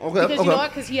hear it. Okay, because you know what?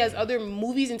 Because he has other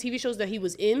movies and TV shows that he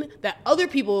was in that other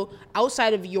people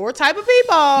outside of your type of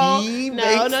people.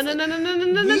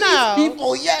 No.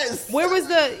 People, yes. Where was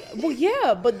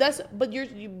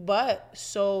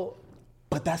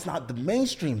but that's not the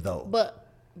mainstream though.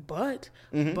 But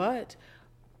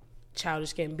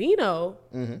Childish Gambino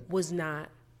was not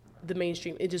the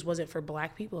mainstream. It just wasn't for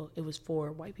black people. It was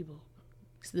for white people.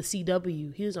 It's the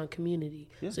CW. He was on Community.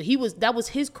 Yeah. So that was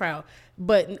his crowd.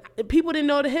 But people didn't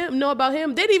know about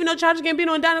him. They didn't even know Childish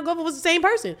Gambino and Donald Glover was the same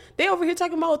person. They over here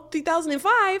talking about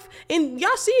 2005 and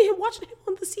y'all see him watching him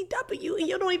on the CW and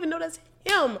you don't even know that's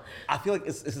him. I feel like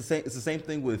it's the same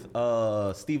thing with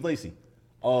Steve Lacy.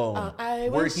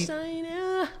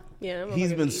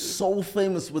 He's been so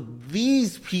famous with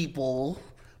these people,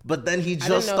 but then he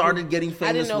just started getting famous.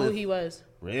 I didn't know who he was.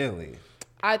 Really?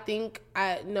 I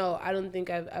don't think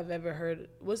I've ever heard.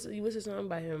 What's the song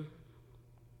by him?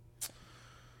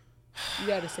 You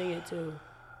gotta sing it too.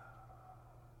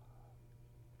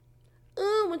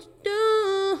 What you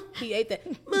do? He ate that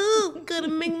move. Gonna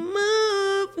make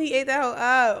move. He ate that whole.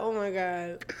 Oh my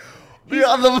god.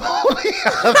 Beyond the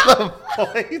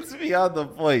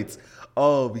points.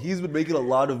 He's been making a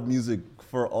lot of music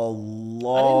for a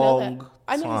long time.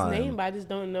 I know his name, but I just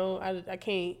don't know. I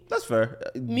can't. That's fair.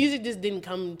 Music just didn't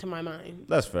come to my mind.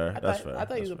 That's fair. I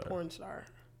thought he was a porn star.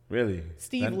 Really?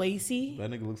 Steve Lacy? That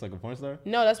nigga looks like a porn star?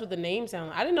 No, that's what the name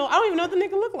sounds like. I didn't know. I don't even know what the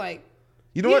nigga looked like.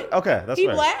 You know what? Okay, that's he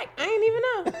fair. He black? I ain't even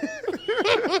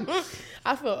know.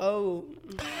 I feel old.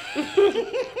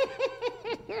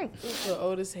 I feel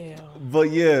old as hell. But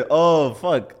yeah,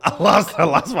 fuck. I lost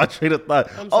my train of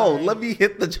thought. Let me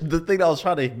hit the thing I was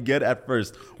trying to get at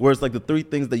first, where it's like the three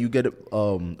things that you get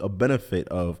a benefit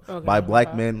of by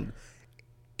black men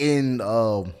in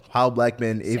how black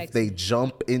men, if they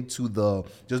jump into the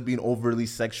just being overly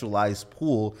sexualized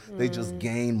pool, they just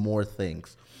gain more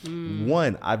things.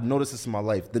 One, I've noticed this in my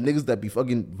life. The niggas that be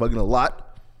fucking a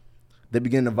lot, they be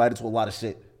getting invited to a lot of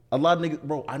shit. A lot of niggas,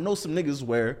 bro, I know some niggas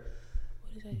where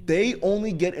they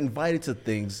only get invited to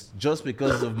things just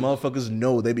because of motherfuckers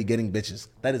know they be getting bitches.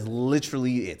 That is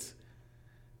literally it.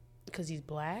 Because he's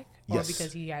black? Yes. Or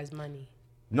because he has money?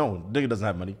 No, nigga doesn't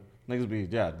have money. Niggas be,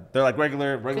 they're like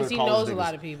regular college niggas. Because he knows a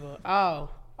lot of people. Oh,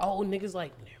 niggas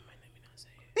like, never mind, let me not say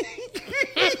it.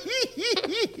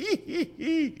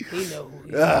 He know who he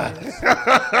is.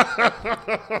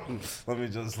 Let me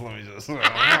just.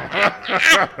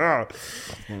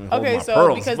 Okay,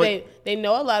 so because they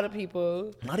know a lot of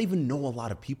people. Not even know a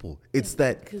lot of people. It's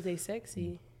that because they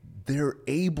sexy. They're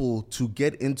able to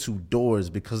get into doors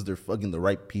because they're fucking the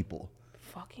right people.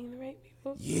 Fucking the right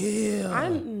people? Yeah.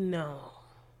 No.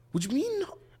 What you mean?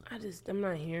 I'm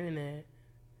not hearing that.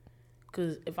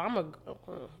 Because if I'm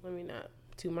let me not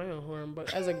toot my own horn,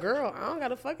 but as a girl, I don't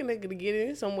got a fucking nigga to get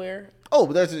in somewhere. Oh,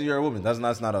 but you're a woman. That's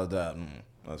not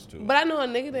that's too. But I know a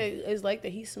nigga that is like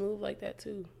that. He's smooth like that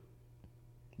too.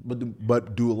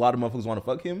 But do a lot of motherfuckers want to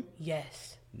fuck him?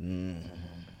 Yes.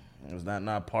 Is that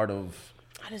not part of?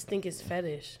 I just think it's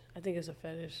fetish. I think it's a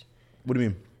fetish. What do you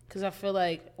mean? Because I feel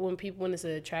like when it's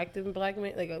an attractive black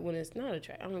man, like when it's not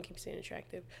attractive, I'm gonna keep saying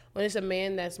attractive. When it's a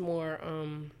man that's more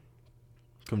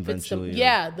conventionally,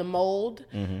 the mold,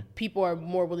 people are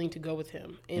more willing to go with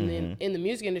him. And then in the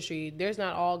music industry, there's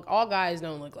not all guys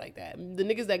don't look like that. The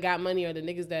niggas that got money or the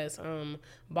niggas that's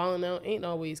balling out ain't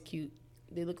always cute.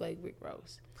 They look like Rick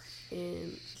Ross.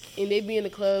 And they be in the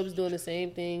clubs doing the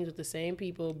same things with the same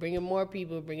people, bringing more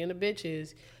people, bringing the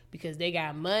bitches because they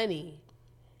got money.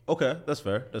 Okay, that's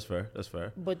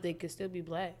fair. But they could still be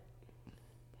black.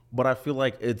 But I feel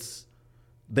like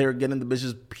they're getting the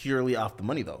bitches purely off the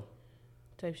money though.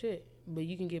 Type shit. But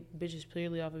you can get bitches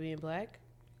purely off of being black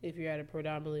if you're at a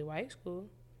predominantly white school.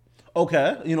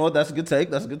 Okay, you know what? That's a good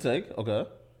take. Okay.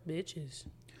 Bitches.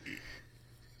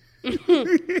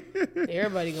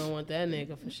 Everybody gonna want that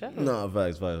nigga for sure. No,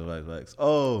 facts.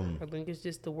 I think it's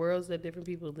just the worlds that different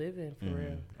people live in, for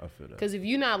real. I feel that. Because if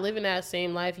you're not living that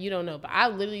same life, you don't know. But I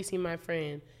literally see my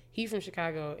friend. He from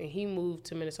Chicago, and he moved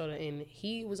to Minnesota, and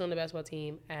he was on the basketball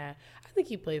team I think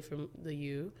he played for the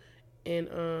U,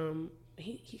 and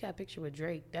he got a picture with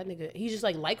Drake. That nigga, he's just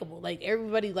like likable. Like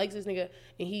everybody likes this nigga,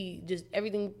 and he just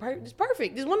everything just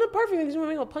perfect. Just one of the perfect niggas who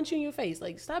gonna punch you in your face.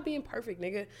 Like stop being perfect,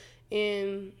 nigga.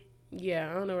 And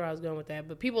yeah, I don't know where I was going with that,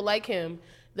 but people like him.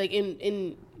 Like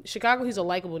in Chicago, he's a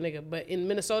likable nigga, but in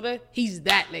Minnesota, he's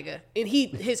that nigga, and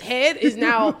his head is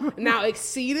now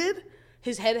exceeded.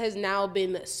 His head has now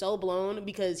been so blown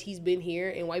because he's been here,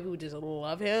 and white people just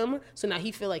love him. So now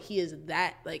he feel like he is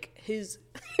that like his.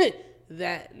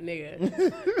 That nigga.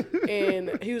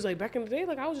 And he was like, back in the day,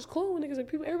 like I was just cool with niggas, like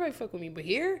people, everybody fuck with me, but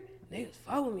here niggas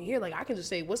fuck with me. Here, like I can just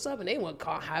say what's up, and they want to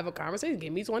have a conversation.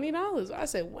 Give me $20. I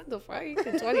said, what the fuck? You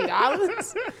get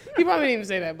 $20? He probably didn't even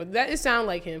say that, but it sound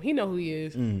like him. He know who he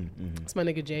is. It's my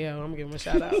nigga Jo. I'm gonna give him a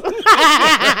shout out.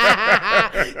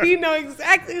 He know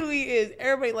exactly who he is.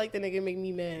 Everybody like the nigga, make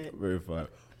me mad. Very fine.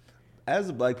 As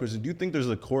a black person, do you think there's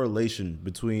a correlation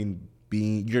between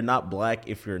you're not black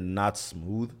if you're not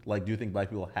smooth? Like, do you think black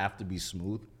people have to be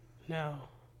smooth? No.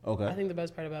 Okay. I think the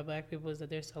best part about black people is that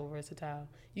they're so versatile.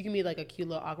 You can be like a cute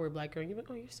little awkward black girl and you're like,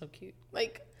 oh, you're so cute.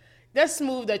 Like, that's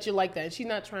smooth that you like that. And she's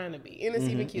not trying to be. And it's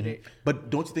even cuter. But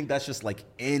don't you think that's just like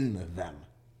in them?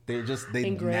 They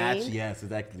ingrained. Yes,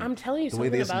 exactly. I'm telling you, the way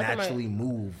they just about naturally them,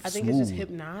 move. I think it's just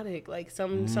hypnotic. Like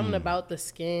something about the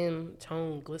skin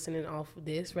tone glistening off of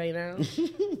this right now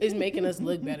is making us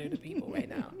look better to people right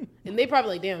now. And they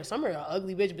probably like, damn, Summer an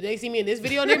ugly bitch, but they see me in this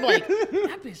video and they're like,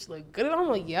 that bitch look good. And I'm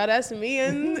like, yeah, that's me.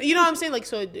 And you know what I'm saying? Like,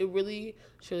 so it really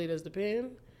surely does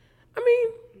depend. I mean,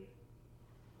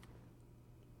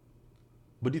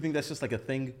 but do you think that's just like a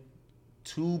thing?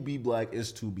 To be black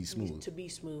is to be smooth. To be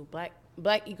smooth.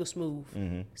 Black equals smooth.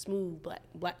 Smooth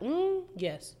black.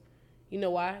 Yes. You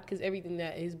know why? Because everything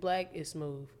that is black is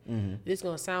smooth. This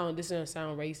gonna sound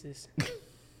racist.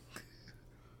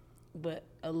 But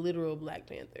a literal Black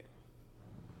Panther.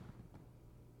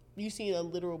 You see a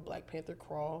literal Black Panther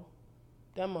crawl?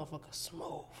 That motherfucker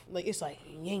smooth. Like it's like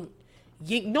yank.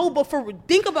 No, but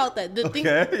think about that.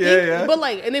 Yeah. But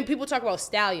like, and then people talk about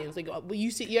stallions. Like,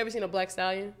 you ever seen a black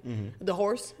stallion, the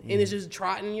horse, and it's just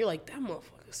trotting? You're like, that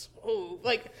motherfucker smooth.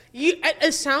 Like,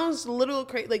 it sounds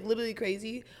literally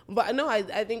crazy. But no, I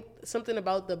think something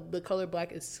about the color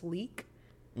black is sleek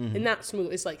and not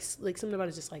smooth. It's like something about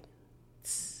it's just like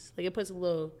it puts a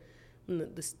little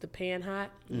the pan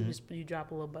hot. You drop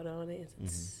a little butter on it.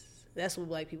 That's what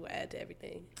black people add to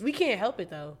everything. We can't help it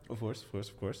though. Of course.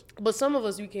 But some of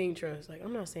us we can't trust. Like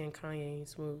I'm not saying Kanye ain't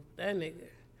smooth. That nigga.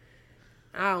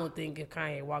 I don't think if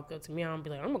Kanye walked up to me, I'd be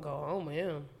like, I'm gonna go home with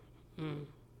him.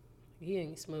 He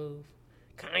ain't smooth.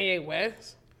 Kanye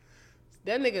West.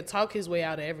 That nigga talk his way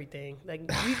out of everything.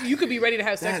 Like you could be ready to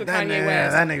have sex with Kanye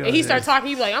West, and he start talking.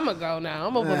 He be like, I'm gonna go now.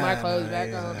 I'm gonna put my clothes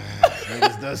back on.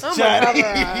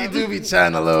 He do be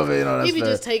chatting a little bit. You know, he be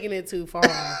just taking it too far.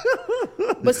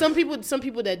 But some people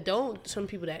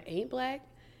that ain't black,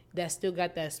 that still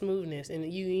got that smoothness.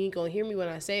 And you ain't gonna hear me when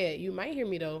I say it. You might hear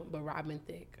me though, but Robin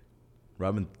Thicke.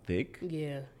 Robin Thicke?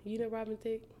 Yeah. You know Robin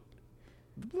Thicke?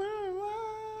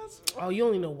 Oh, you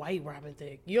only know white Robin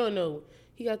Thicke. You don't know.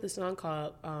 He got this song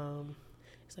called,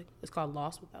 it's called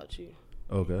Lost Without You.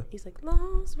 Okay. He's like,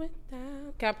 lost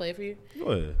without. Can I play it for you?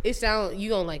 Go ahead. You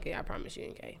gonna like it, I promise you,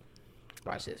 okay?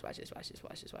 Watch this.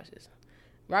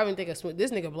 Robin Thicke smooth.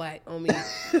 This nigga black on me.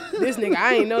 This nigga,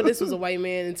 I ain't know this was a white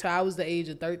man until I was the age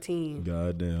of 13.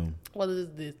 Goddamn. What is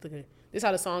this? Look at this.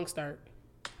 How the song start.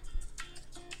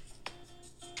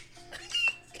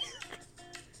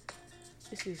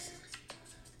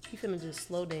 He finna just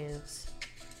slow dance.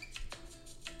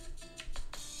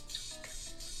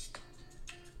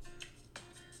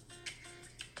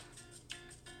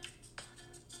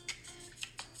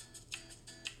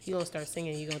 You gonna start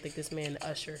singing, you gonna think this man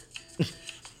Usher.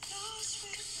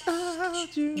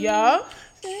 Yeah?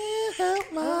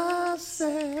 How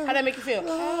that make you feel?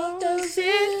 How does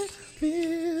it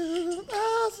feel?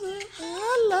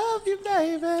 I love you,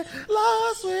 baby.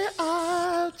 Lost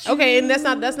without you. Okay, and that's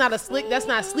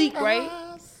not sleek, right?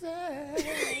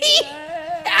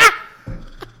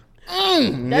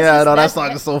 That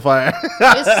song is so fire.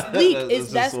 It's sleek.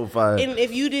 That's so fire. And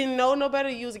if you didn't know no better,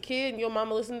 you was a kid and your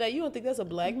mama listened to that, you don't think that's a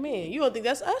black man. You don't think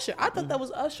that's Usher. I thought that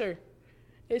was Usher.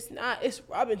 It's not. It's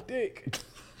Robin Thicke.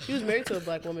 She was married to a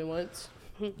black woman once.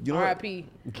 R.I.P.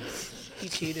 He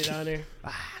cheated on her.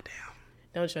 Damn.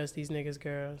 Don't trust these niggas,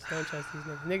 girls. Don't trust these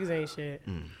niggas. Niggas ain't shit.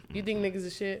 You think niggas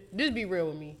is shit? Just be real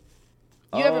with me.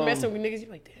 You ever mess with niggas? You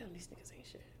like, damn, these niggas ain't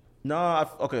shit. No,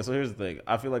 okay. So here's the thing.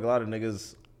 I feel like a lot of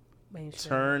niggas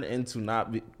turn into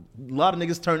not shit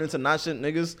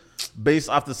niggas based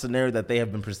off the scenario that they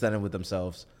have been presented with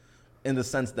themselves, in the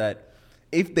sense that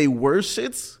if they were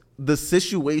shits, the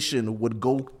situation would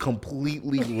go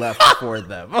completely left for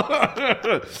them.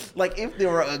 Like if they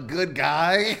were a good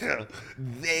guy,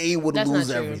 they would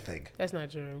lose everything. That's not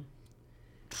true.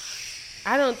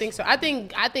 I don't think so. I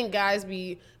think guys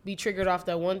be triggered off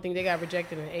that one thing. They got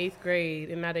rejected in 8th grade,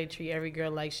 and now they treat every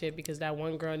girl like shit because that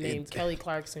one girl named Kelly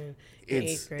Clarkson in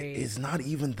 8th grade. It's not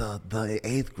even the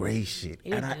 8th grade shit.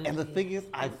 And the thing is,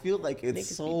 I feel like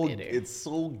it's so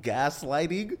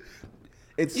gaslighting.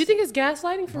 You think it's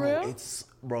gaslighting for real? It's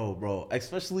bro.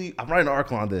 Especially, I'm writing an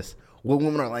article on this. When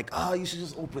women are like, "Oh, you should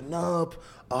just open up.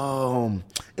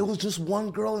 It was just one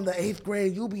girl in the 8th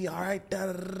grade. You'll be all right." Da,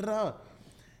 da, da, da.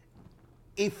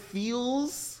 It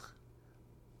feels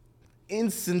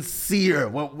insincere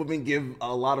when women give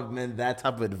a lot of men that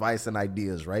type of advice and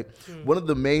ideas, right? One of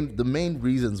the main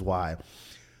reasons why,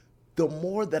 the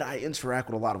more that I interact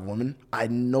with a lot of women, I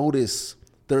notice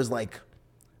there's like,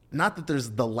 not that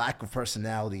there's the lack of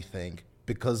personality thing,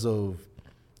 because of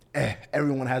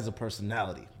everyone has a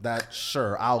personality. That,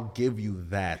 sure, I'll give you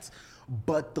that.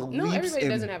 But everybody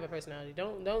doesn't have a personality.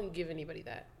 Don't give anybody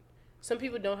that. Some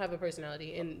people don't have a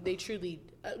personality, and they truly,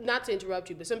 not to interrupt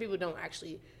you, but some people don't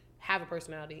actually have a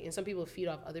personality, and some people feed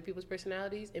off other people's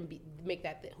personalities and make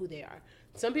that who they are.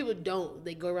 Some people don't.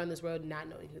 They go around this world not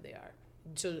knowing who they are.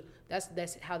 So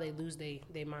that's how they lose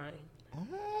their mind.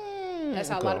 That's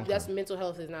how that's mental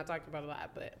health is not talked about a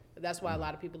lot, but that's why a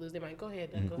lot of people lose their mind. Go ahead.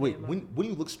 Wait, when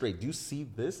you look straight, do you see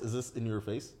this? Is this in your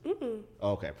face?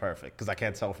 Okay, perfect. Because I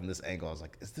can't tell from this angle. I was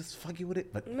like, is this fucking with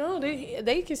it? But no,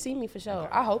 they can see me for sure. Okay.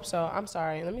 I hope so. I'm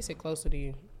sorry. Let me sit closer to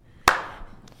you.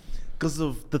 Because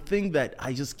of the thing that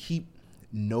I just keep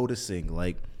noticing,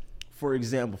 like, for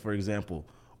example,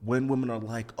 when women are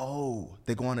like, oh,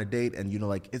 they go on a date and,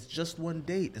 like, it's just one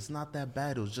date. It's not that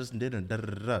bad. It was just dinner. Da, da,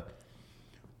 da, da.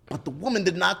 But the woman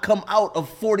did not come out of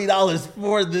 $40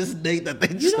 for this date that they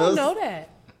just... You don't know that.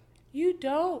 You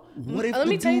don't. What if the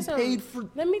dude paid for...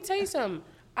 Let me tell you something.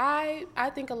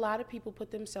 I think a lot of people put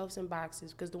themselves in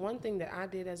boxes, because the one thing that I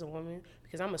did as a woman,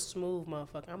 because I'm a smooth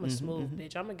motherfucker, I'm a smooth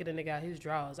bitch. I'm gonna get a nigga out his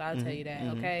drawers. I'll tell you that,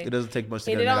 okay? It doesn't take much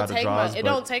to get a nigga out of drawers. It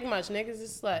don't take much. Niggas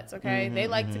is sluts, okay? They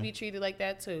like to be treated like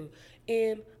that too.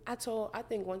 And I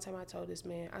think one time I told this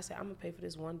man, I said, I'm gonna pay for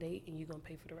this one date and you're gonna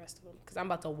pay for the rest of them, because I'm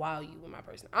about to wow you with my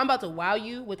person. I'm about to wow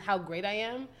you with how great I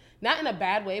am. Not in a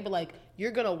bad way, but like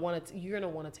you're gonna want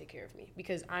to take care of me,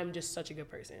 because I'm just such a good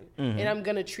person. And I'm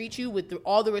gonna treat you with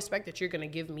all the respect that you're gonna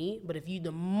give me. But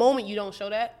the moment you don't show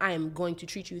that, I am going to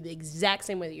treat you the exact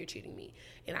same way that you're treating me.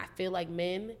 And I feel like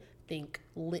men think,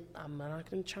 I'm not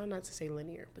going to try not to say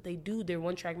linear, but they do. They're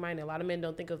one-track minded. A lot of men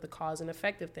don't think of the cause and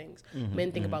effect of things.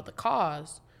 Men think about the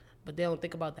cause, but they don't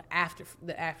think about the after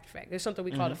fact. There's something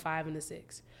we call the 5 and the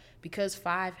 6. Because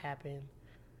 5 happened,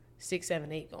 6,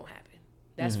 7, 8 gonna happen.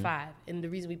 That's 5. And the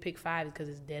reason we pick 5 is because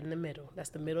it's dead in the middle. That's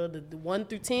the middle of the 1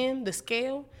 through 10, the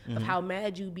scale of how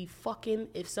mad you'd be fucking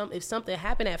if something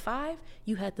happened at 5,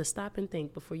 you had to stop and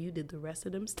think before you did the rest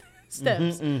of them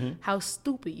steps. How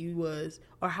stupid you was,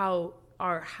 or how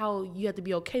you had to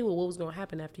be okay with what was going to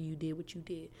happen after you did what you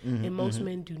did. And most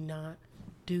men do not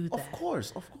do that. Of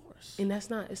course. And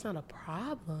it's not a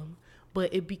problem,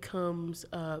 but it becomes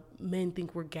men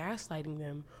think we're gaslighting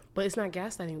them. But it's not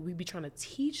gaslighting. We be trying to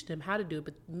teach them how to do it,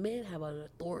 but men have an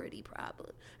authority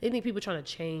problem. They think people are trying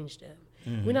to change them.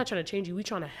 We're not trying to change you. We're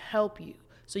trying to help you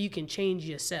so you can change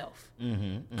yourself.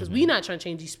 Because we're not trying to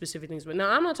change these specific things. But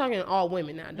now, I'm not talking all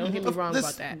women now. Don't get me wrong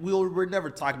about that. We're never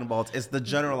talking about, it's the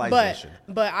generalization.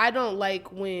 But I don't like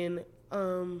when,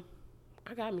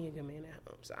 I got me a good man at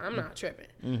home, so I'm not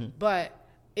tripping. But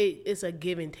it's a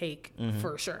give and take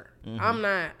for sure.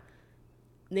 There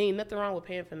ain't nothing wrong with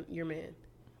paying for your man.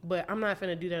 But I'm not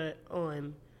finna do that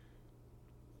on,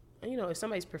 if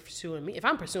somebody's pursuing me. If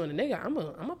I'm pursuing a nigga, I'm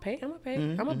gonna pay.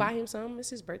 I'm gonna buy him some. It's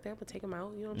his birthday. I'm gonna take him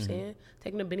out. You know what I'm saying?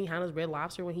 Take him to Benihana's Red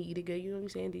Lobster when he eat it good. You know what I'm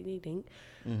saying? Ding.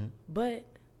 But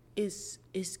it's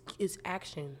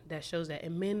action that shows that.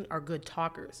 And men are good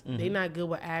talkers. They not good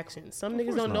with action. Some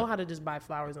niggas don't know how to just buy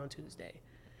flowers on Tuesday.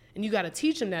 And you got to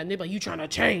teach them that. And they're like, you trying to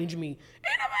change me. Ain't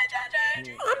nobody trying to change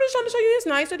you. I'm just trying to show you it's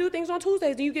nice to do things on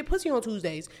Tuesdays. Then you get pussy on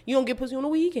Tuesdays. You don't get pussy on the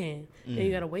weekend. And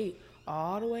you got to wait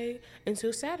all the way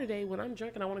until Saturday when I'm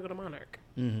drunk and I want to go to Monarch.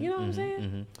 You know what I'm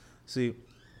saying? See,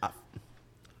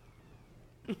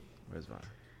 where's mine?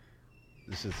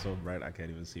 This shit's so bright I can't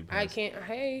even see. I can't.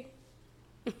 Hey.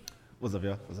 What's up,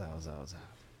 y'all? What's up? It's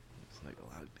like a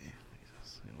lot of damn.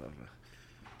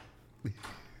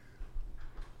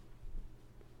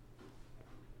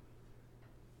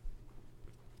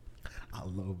 I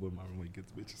love when my roommate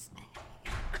gets bitches.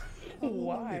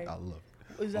 Why? I love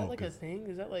it. Is that like a thing?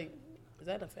 Is that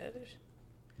a fetish?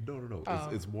 No.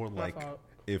 It's more like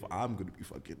if I'm gonna be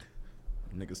fucking,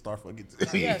 niggas start fucking.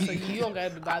 Yeah, so you don't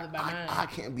gotta be bothered by mine. I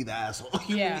can't be the asshole.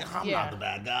 Yeah, I'm not the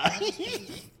bad guy.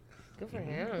 Good for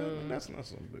him. That's not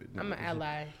something. I'm an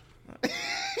ally.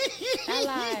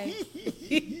 Ally.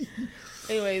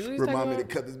 Anyways, we remind me to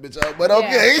cut this bitch out, but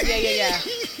okay. Yeah.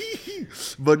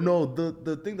 But no,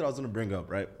 the thing that I was gonna bring up,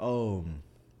 right? One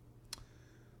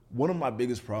of my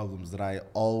biggest problems that I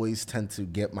always tend to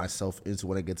get myself into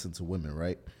when it gets into women,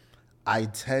 right? I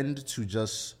tend to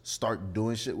just start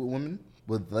doing shit with women.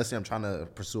 Let's say I'm trying to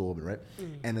pursue a woman, right?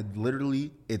 And it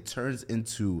turns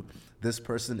into this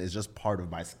person is just part of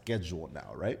my schedule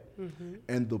now, right?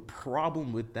 And the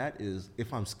problem with that is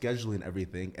if I'm scheduling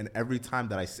everything, and every time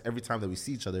that we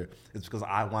see each other, it's because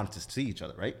I want to see each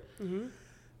other, right?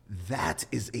 That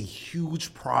is a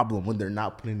huge problem when they're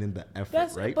not putting in the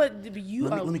effort, right? But you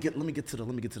let me get to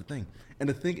the thing. And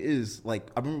the thing is, like,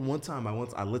 I remember one time I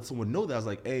let someone know that I was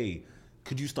like, hey,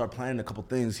 could you start planning a couple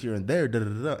things here and there?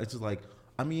 It's just like,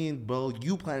 I mean, well,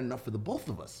 you plan enough for the both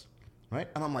of us, right?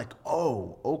 And I'm like,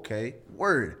 oh, okay,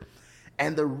 word.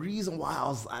 And the reason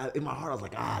why in my heart I was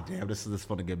like, damn, this is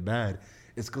going to get bad.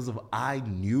 It's because I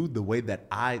knew the way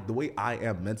I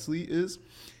am mentally is,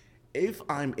 if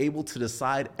I'm able to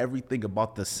decide everything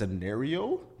about the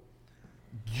scenario,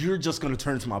 you're just gonna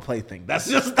turn into my plaything. That's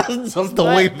just the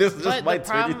way this just might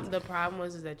turn into. The problem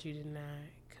was that you did not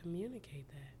communicate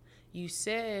that. You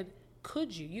said,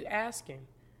 "Could you?" You asking.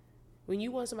 When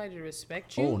you want somebody to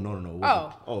respect you. Oh no.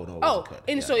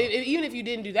 So even if you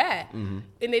didn't do that and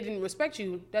they didn't respect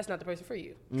you, that's not the person for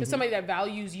you. Because somebody that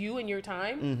values you and your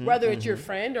time, whether it's your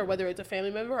friend or whether it's a family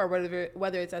member or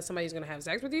whether it's that somebody's gonna have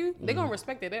sex with you, they're gonna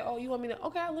respect it. You want me to?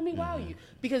 Okay, let me wow you.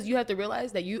 Because you have to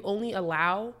realize that you only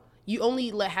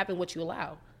let happen what you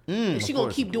allow. If she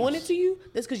gonna keep doing it to you,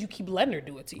 that's because you keep letting her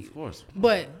do it to you. Of course.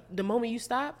 But the moment you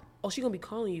stop. Oh, she gonna be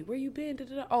calling you. Where you been?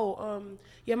 Oh,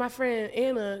 yeah, my friend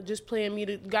Anna just got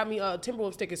me a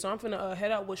Timberwolves ticket, so I'm finna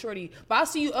head out with Shorty. But I'll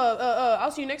see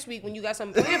you next week when you got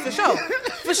something. Yeah, for sure,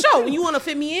 for sure. When you wanna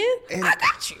fit me in, and I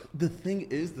got you. The thing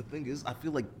is, I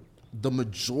feel like the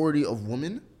majority of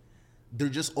women, they're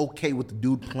just okay with the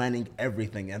dude planning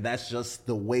everything, and that's just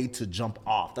the way to jump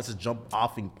off. That's a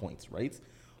jump-offing point, right?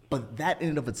 But that in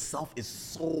and of itself is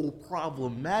so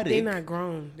problematic. They're not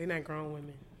grown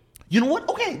women. You know what?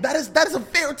 Okay, that is a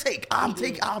fair take. I'll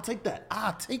take that.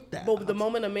 But the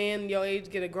moment a man your age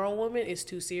get a grown woman, it's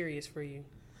too serious for you.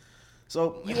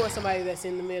 So you want somebody that's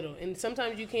in the middle, and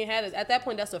sometimes you can't have it. At that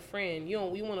point, that's a friend. You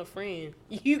want a friend.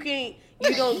 You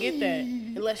don't get that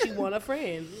unless you want a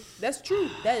friend. That's true.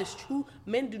 That is true.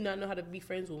 Men do not know how to be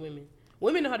friends with women.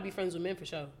 Women know how to be friends with men for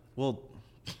sure. Well.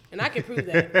 And I can prove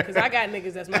that because I got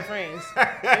niggas that's my friends,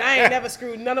 and I ain't never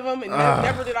screwed none of them, and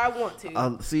never did I want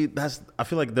to. See, I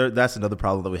feel like that's another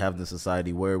problem that we have in this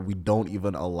society where we don't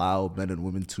even allow men and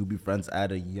women to be friends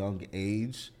at a young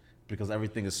age because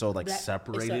everything is so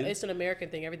separated. It's an American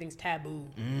thing. Everything's taboo.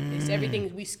 It's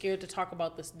everything we scared to talk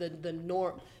about. The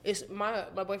norm. It's my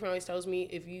boyfriend always tells me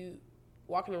if you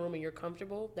walk in a room and you're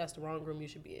comfortable, that's the wrong room you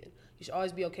should be in. You should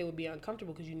always be okay with being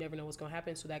uncomfortable because you never know what's going to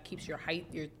happen. So that keeps your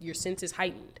senses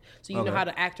heightened. So you know how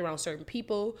to act around certain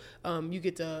people. You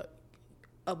get to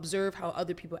observe how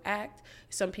other people act.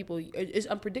 Some people, it's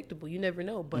unpredictable. You never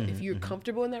know. But if you're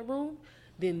comfortable in that room,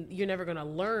 then you're never going to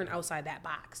learn outside that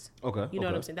box. Okay. You know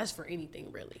what I'm saying? That's for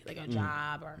anything really, like a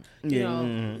job or,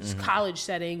 college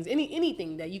settings,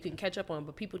 anything that you can catch up on.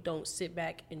 But people don't sit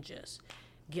back and just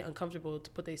get uncomfortable to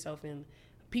put themselves in.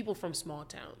 People from small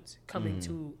towns coming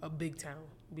to a big town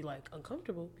be like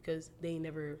uncomfortable because they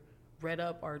never read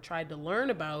up or tried to learn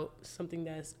about something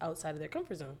that's outside of their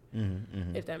comfort zone.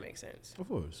 If that makes sense. Of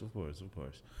course.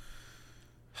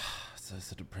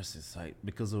 It's a depressing sight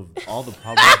because of all the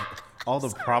problems. All the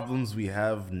problems we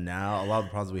have now, a lot of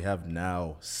the problems we have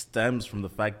now stems from the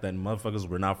fact that motherfuckers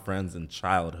were not friends in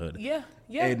childhood. Yeah.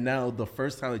 And now the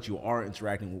first time that you are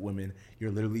interacting with women,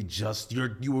 you're literally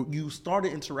you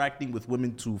started interacting with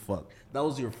women to fuck. That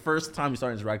was your first time you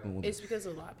started interacting with women. It's because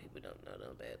a lot of people don't know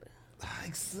no better.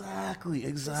 Exactly.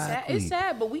 It's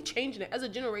sad, but we changing it as a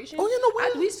generation. Oh,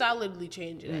 yeah, no, we solidly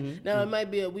changing it. Now it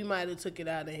might be we might have took it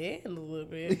out of hand a little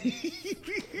bit,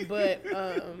 but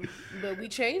we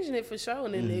changing it for sure,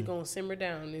 and then they're gonna simmer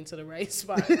down into the right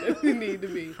spot that we need to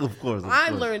be. Of course. I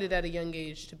learned it at a young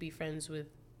age to be friends with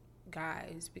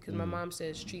guys because my mom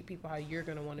says treat people how you're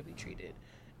gonna want to be treated,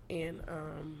 and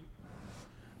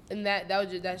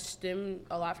that stemmed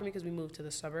a lot for me because we moved to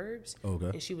the suburbs. Okay.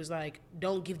 And she was like,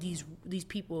 "Don't give these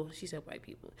people." She said, "White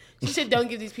people." She said, "Don't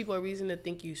give these people a reason to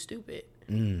think you stupid."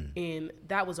 And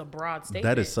that was a broad statement.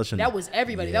 That is such that was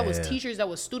everybody. Yeah. That was teachers. That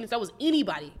was students. That was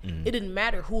anybody. It didn't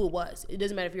matter who it was. It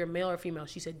doesn't matter if you're a male or female.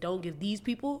 She said, "Don't give these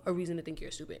people a reason to think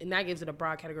you're stupid." And that gives it a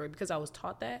broad category because I was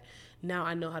taught that. Now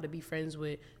I know how to be friends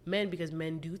with men because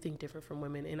men do think different from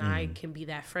women, and I can be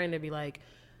that friend and be like,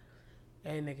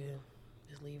 "Hey, nigga,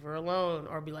 just leave her alone,"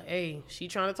 or be like, "Hey, she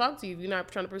trying to talk to you. If you're not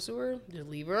trying to pursue her, just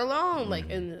leave her alone." Like,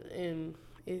 and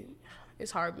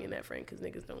it's hard being that friend because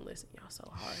niggas don't listen. Y'all so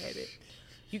hard headed.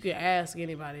 You can ask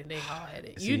anybody, they hard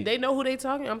headed. They know who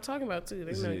I'm talking about too.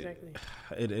 They know exactly.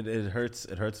 It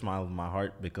hurts my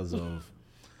heart because of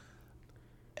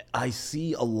I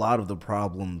see a lot of the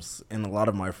problems in a lot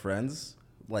of my friends.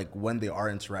 Like when they are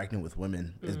interacting with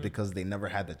women is because they never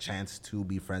had the chance to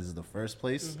be friends in the first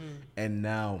place, and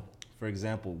now. For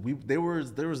example, there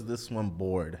was this one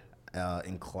board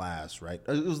in class, right?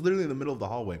 It was literally in the middle of the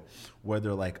hallway where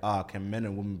they're like, can men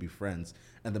and women be friends?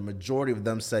 And the majority of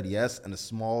them said yes, and a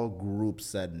small group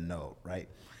said no, right?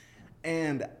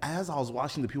 And as I was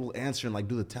watching the people answer and like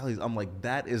do the tallies, I'm like,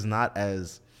 that is not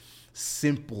as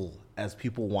simple as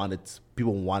people wanted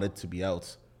to be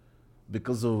out,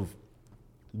 because of,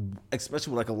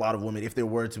 especially with like a lot of women, if they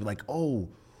were to be like,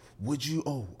 would your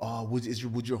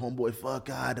homeboy fuck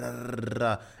God?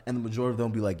 And the majority of them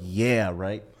will be like, yeah,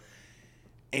 right?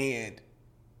 And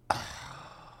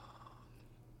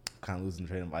kind of losing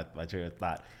train of my train of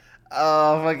thought.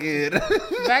 Oh, fuck it.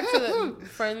 Back to the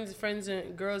friends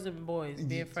and girls and boys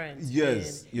being friends.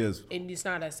 Yes. And it's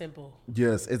not that simple.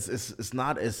 Yes, it's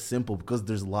not as simple because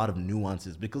there's a lot of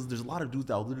nuances. Because there's a lot of dudes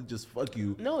that will literally just fuck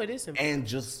you. No, it is simple. And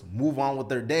just move on with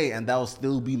their day, and that will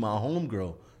still be my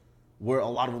homegirl. Where a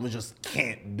lot of women just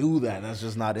can't do that. That's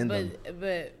just not in them.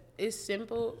 But it's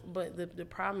simple. But the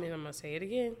problem is, I'm going to say it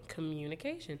again,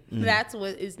 communication. That's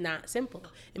what is not simple.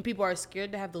 And people are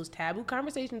scared to have those taboo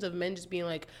conversations of men just being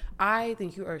like, I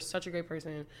think you are such a great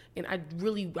person. And I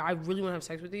really want to have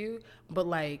sex with you. But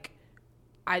like,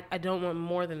 I don't want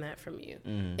more than that from you.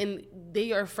 And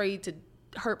they are afraid to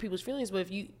hurt people's feelings. But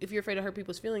if you're afraid to hurt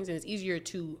people's feelings, then it's easier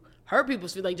to hurt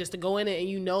people's feelings, like just to go in it and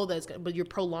you know that's, but you're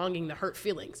prolonging the hurt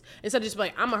feelings instead of just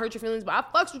like, I'm gonna hurt your feelings, but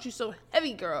I fucks with you so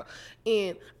heavy, girl.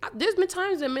 And there's been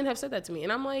times that men have said that to me,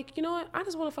 and I'm like, you know what? I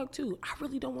just want to fuck too. I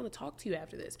really don't want to talk to you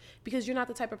after this because you're not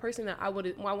the type of person that I want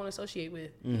to associate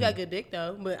with. You got good dick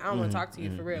though, but I don't want to talk to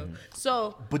you for real.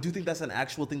 So, but do you think that's an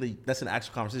actual thing that's an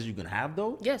actual conversation you can have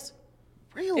though? Yes.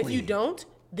 Really? If you don't,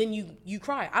 then you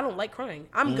cry. I don't like crying.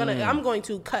 I'm going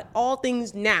to cut all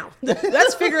things now.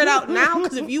 Let's figure it out now.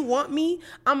 Because if you want me,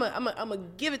 I'm gonna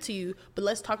give it to you. But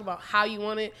let's talk about how you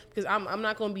want it. Because I'm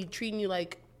not gonna be treating you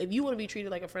like. If you want to be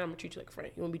treated like a friend, I'm gonna treat you like a friend.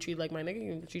 You want to be treated like my nigga, I'm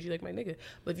gonna treat you like my nigga.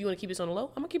 But if you want to keep this on the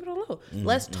low, I'm gonna keep it on the low.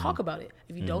 Let's talk about it.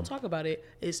 If you don't talk about it,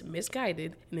 it's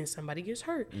misguided, and then somebody gets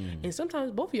hurt. And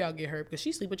sometimes both of y'all get hurt because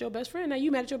she sleep with your best friend. Now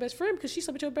you mad at your best friend because she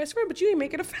slept with your best friend, but you ain't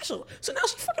make it official. So now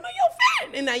she fucking on your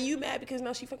friend, and now you mad because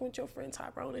now she fucking with your friend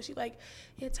Tyrone, and she like,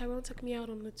 yeah, Tyrone took me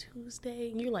out on a Tuesday,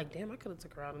 and you're like, damn, I could have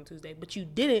took her out on Tuesday, but you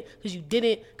didn't because you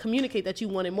didn't communicate that you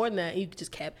wanted more than that, and you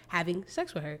just kept having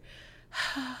sex with her.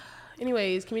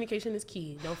 Anyways, communication is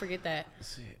key. Don't forget that.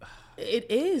 It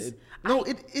is.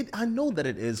 I know that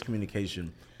it is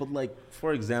communication, but like,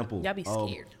 for example, y'all be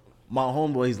scared. My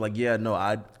homeboy, he's like, yeah, no,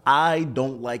 I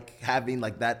don't like having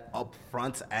like that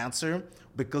upfront answer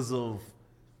because of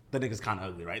the nigga's kind of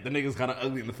ugly, right? The nigga's kind of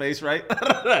ugly in the face, right?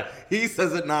 He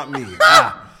says it, not me.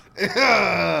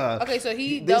 Okay, so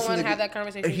he don't want to have that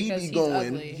conversation because he's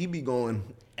ugly. He be going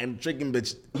and tricking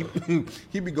bitch.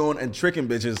 He be going and tricking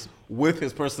bitches with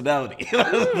his personality.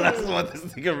 That's what this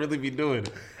nigga really be doing.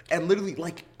 And literally,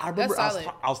 like, I remember I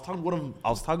was talking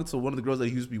to one of the girls that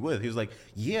he used to be with. He was like,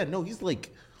 yeah, no, he's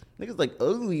like, niggas like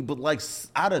ugly, but like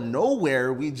out of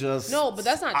nowhere we just no, but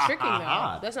that's not tricking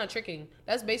though. That's not tricking.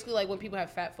 That's basically like when people have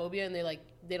fat phobia and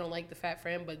they don't like the fat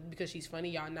friend, but because she's funny,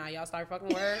 y'all start fucking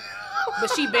with her.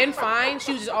 But she been fine.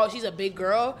 She was just she's a big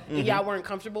girl, and y'all weren't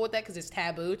comfortable with that because it's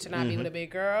taboo to not be with a big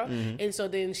girl. And so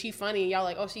then she funny, and y'all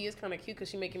like, oh, she is kind of cute because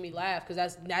she making me laugh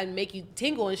because that make you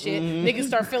tingle and shit. Niggas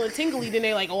start feeling tingly, then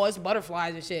they like, oh, it's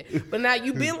butterflies and shit. But now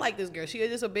you been like this girl. She is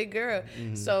just a big girl.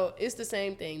 So it's the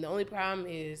same thing. The only problem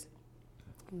is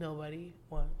Nobody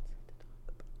wants to talk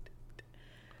about it.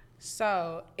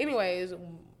 So, anyways,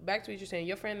 back to what you're saying.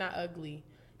 Your friend not ugly.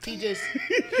 He just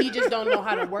don't know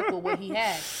how to work with what he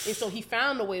had, and so he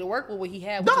found a way to work with what he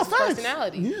had, which is his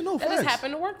personality. Yeah, no, that just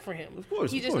happened to work for him. Of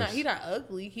course, he not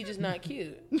ugly. He just not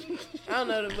cute. I don't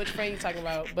know which friend you're talking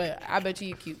about, but I bet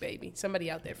you're cute, baby. Somebody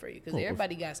out there for you, because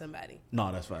everybody got somebody.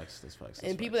 No, that's facts.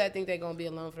 And people that think they're gonna be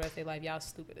alone for the rest of their life, y'all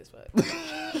stupid as fuck.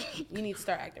 You need to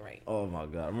start acting right. Oh my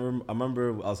god, I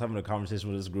remember I was having a conversation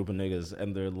with this group of niggas,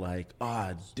 and they're like,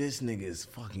 this nigga's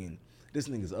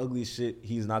ugly as shit.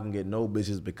 He's not gonna get no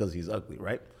bitches because he's ugly,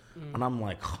 right? And I'm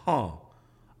like,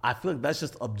 I feel like that's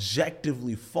just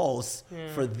objectively false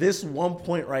for this one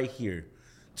point right here.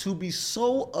 To be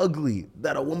so ugly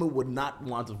that a woman would not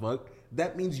want to fuck,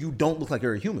 that means you don't look like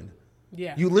you're a human.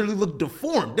 Yeah. You literally look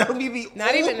deformed. That would be the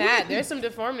Not even that. There's some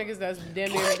deformed niggas that's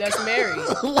damn near that's married.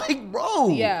 Like, bro.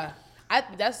 Yeah.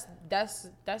 That's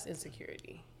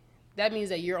insecurity. That means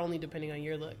that you're only depending on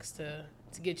your looks to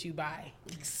get you by.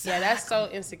 Exactly. Yeah, that's so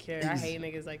insecure. I hate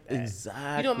niggas like that.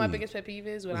 Exactly. You know what my biggest pet peeve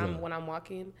is when I'm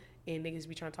walking and niggas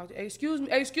be trying to talk to,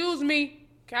 excuse me,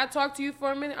 can I talk to you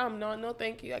for a minute? No,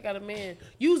 thank you. I got a man.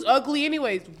 You's ugly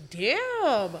anyways.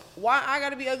 Damn. Why I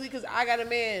gotta be ugly because I got a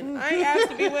man? I ain't asked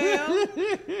to be well.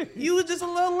 You was just a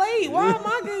little late. Why am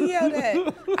I getting yelled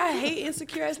at? I hate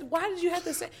insecure. Why did you have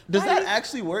to say? Does that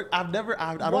actually work? I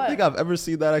don't think I've ever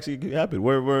seen that actually happen.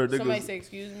 Where somebody say,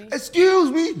 excuse me?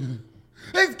 Excuse me.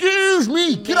 Excuse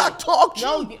me. Can I talk to you?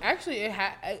 No, actually,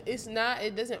 it's not.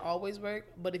 It doesn't always work.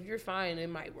 But if you're fine, it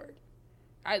might work.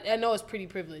 I know it's pretty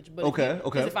privileged, but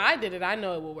because if I did it, I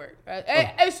know it will work.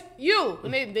 Hey, it's you.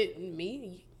 And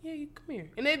me? Yeah, you come here.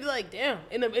 And they'd be like, damn.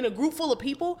 In a group full of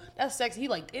people, that's sexy. He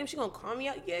like, damn, she gonna call me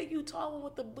out. Yeah, you tall one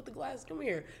with the glasses. Come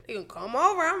here. They gonna come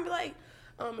over. I'm gonna be like,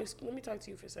 let me talk to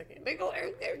you for a second. They go,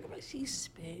 Eric, like, she's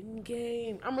spitting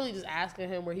game. I'm really just asking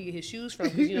him where he get his shoes from,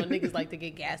 because niggas like to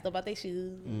get gassed about their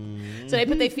shoes. Mm-hmm. So they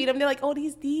put their feet up. They're like, oh,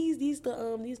 these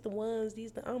the ones.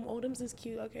 Them's is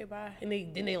cute. Okay, bye. And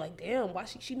they like, damn, why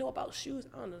she know about shoes?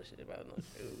 I don't know shit about no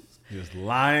shoes. Just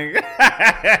lying. You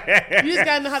just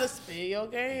gotta know how to spit your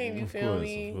game. You feel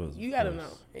me? You gotta know.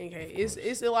 Okay,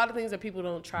 it's a lot of things that people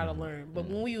don't try to learn. But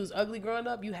when we was ugly growing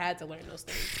up, you had to learn those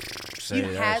things. You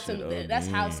had to.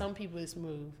 That's how some people is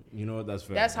smooth. You know what? That's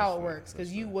fair. That's how it works.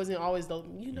 Because you wasn't always the.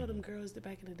 Them girls that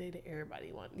back in the day that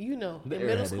everybody wanted. In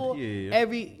middle school,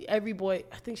 every boy.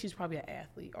 I think she's probably an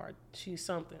athlete or she's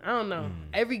something. I don't know.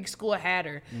 Every school had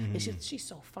her, and she's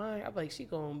so fine. I'm like, she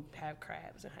gonna have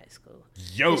crabs in high school.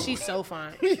 And she's so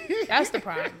fine. That's the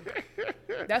problem.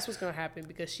 That's what's gonna happen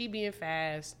because she being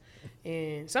fast.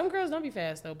 And some girls don't be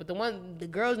fast though, but the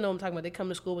girls know what I'm talking about. They come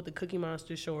to school with the Cookie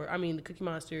Monster the Cookie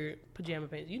Monster pajama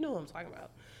pants. You know what I'm talking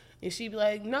about. And she be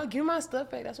like, "No, give my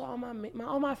stuff back." That's why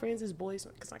all my friends is boys,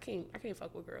 because I can't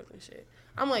fuck with girls and shit.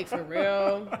 I'm like, for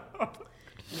real,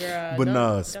 girl. But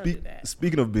nah,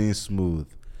 speaking of being smooth,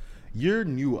 your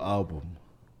new album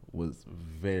was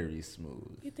very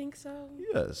smooth. You think so?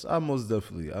 Yes, I most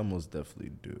definitely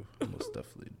do.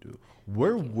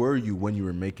 Where were you when you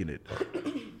were making it?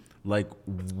 Like,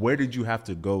 where did you have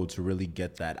to go to really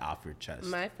get that off your chest?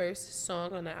 My first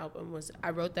song on the album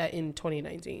I wrote that in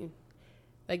 2019.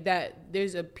 Like that,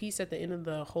 there's a piece at the end of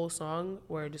the whole song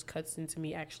where it just cuts into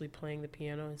me actually playing the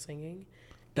piano and singing.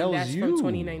 That's you? From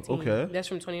 2019. Okay. That's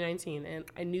from 2019. And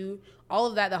I knew all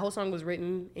of that. The whole song was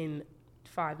written in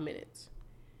 5 minutes.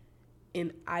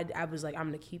 And I was like, I'm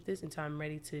going to keep this until I'm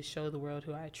ready to show the world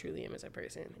who I truly am as a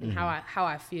person and how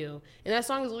I feel. And that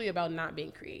song is really about not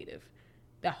being creative.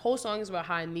 That whole song is about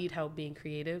how I need help being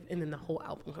creative, and then the whole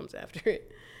album comes after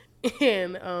it.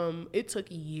 And it took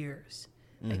years.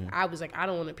 Like, I was like, I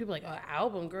don't want to. People are like,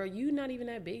 album, girl, you not even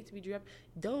that big to be dropped.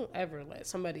 Don't ever let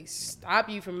somebody stop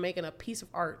you from making a piece of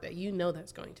art that you know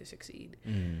that's going to succeed.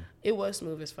 It was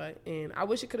smooth as fuck, and I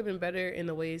wish it could have been better in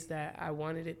the ways that I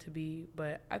wanted it to be.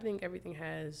 But I think everything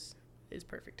has its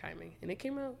perfect timing, and it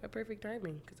came out at perfect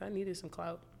timing because I needed some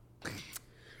clout.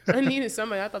 I needed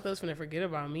somebody. I thought they was gonna forget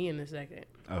about me in a second.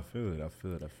 I feel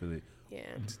it. Yeah.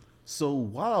 So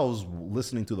while I was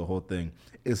listening to the whole thing,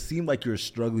 it seemed like you're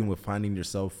struggling with finding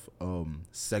yourself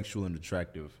sexual and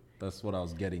attractive. That's what I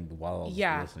was getting while I was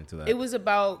listening to that. It was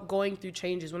about going through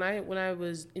changes. When I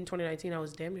was in 2019, I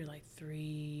was damn near like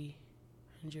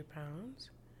 300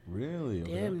 pounds. Really?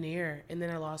 Okay. Damn near. And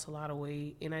then I lost a lot of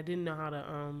weight, and I didn't know how to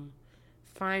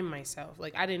find myself.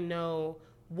 Like, I didn't know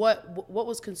what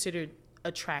was considered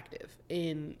attractive.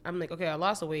 And I'm like, okay, I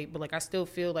lost the weight, but like I still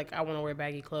feel like I want to wear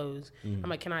baggy clothes. I'm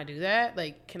like, can I do that?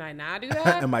 Like, can I not do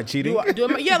that? Am I cheating?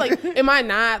 Yeah, like, am I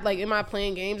not, like, am I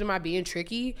playing games? Am I being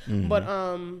tricky? But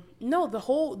no, the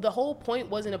whole point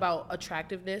wasn't about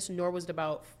attractiveness, nor was it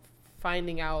about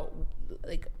finding out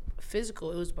like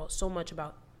physical. It was about so much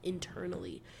about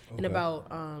internally and about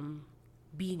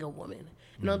being a woman.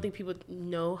 And I don't think people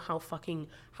know how fucking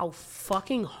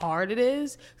hard it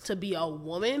is to be a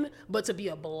woman, but to be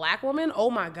a black woman, oh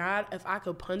my God, if I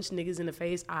could punch niggas in the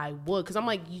face, I would. Because I'm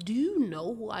like, do you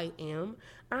know who I am?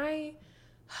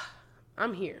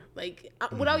 I'm here. Like,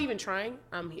 without even trying,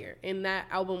 I'm here. And that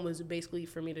album was basically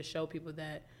for me to show people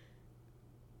that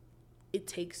it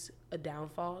takes a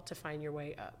downfall to find your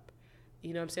way up.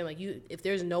 You know what I'm saying? Like,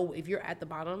 if you're at the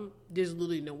bottom, there's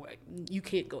literally no way. You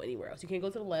can't go anywhere else. You can't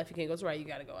go to the left. You can't go to the right. You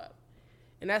got to go up.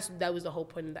 And that was the whole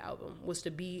point of the album, was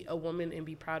to be a woman and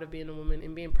be proud of being a woman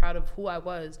and being proud of who I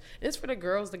was. And it's for the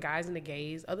girls, the guys, and the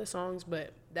gays, other songs,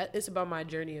 but it's about my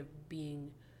journey of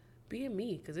being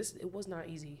me, because it was not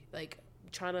easy. Like,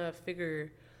 trying to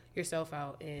figure yourself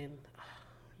out, and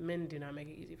men do not make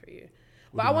it easy for you.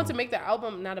 But I want to make the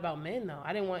album not about men, though.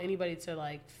 I didn't want anybody to,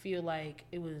 like, feel like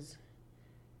it was...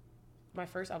 My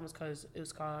first album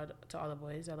was called To All the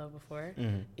Boys I Loved Before.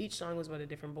 Each song was about a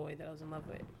different boy that I was in love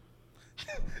with.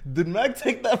 Did Meg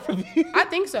take that from you? I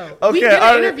think so. Okay, we did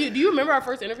an interview. Do you remember our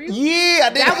first interview? Yeah, I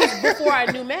did. That was before I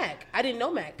knew Mac. I didn't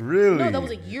know Mac. Really? No, that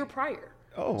was a year prior.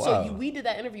 Oh, wow. So we did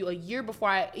that interview a year before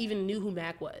I even knew who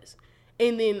Mac was.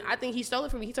 And then I think he stole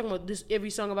it from me. He talking about this every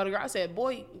song about a girl. I said,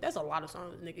 boy, that's a lot of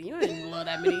songs, nigga. You ain't even love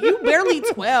that many. You barely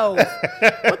 12.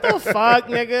 What the fuck,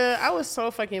 nigga? I was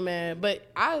so fucking mad. But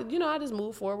I just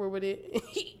moved forward with it.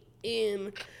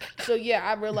 And so, yeah,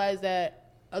 I realized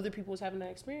that other people was having that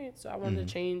experience. So I wanted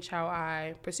to change how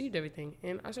I perceived everything.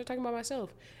 And I started talking about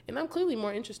myself. And I'm clearly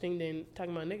more interesting than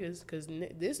talking about niggas, because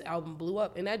this album blew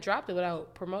up. And I dropped it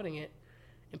without promoting it.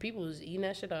 And people was eating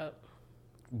that shit up.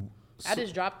 I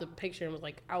just dropped the picture and was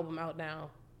like, album out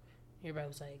now. Everybody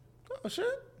was like, oh shit.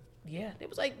 Yeah. It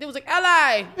was like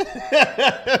ally.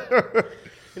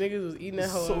 Niggas was eating that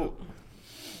whole up.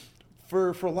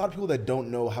 For a lot of people that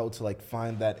don't know how to, like,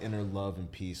 find that inner love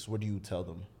and peace, what do you tell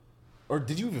them? Or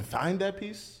did you even find that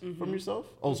peace from yourself?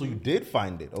 Oh, so you did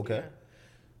find it. Okay.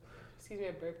 Yeah. Excuse me,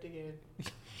 I burped again.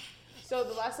 So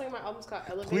the last song on my album's called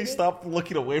Elevated. Please stop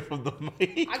looking away from the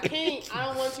mic. I can't. I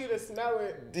don't want you to smell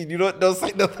it. You don't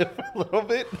say nothing for a little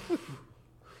bit.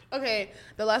 Okay,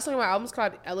 the last song on my album's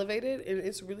called Elevated, and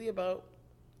it's really about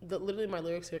literally my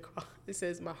lyrics here. It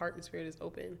says, "My heart and spirit is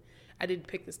open. I didn't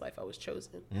pick this life. I was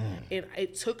chosen." And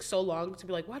it took so long to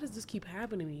be like, why does this keep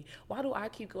happening to me? Why do I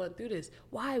keep going through this?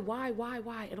 Why?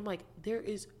 And I'm like,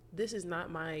 this is not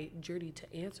my journey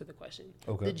to answer the question.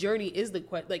 Okay. The journey is the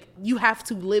question. Like, you have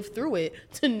to live through it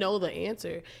to know the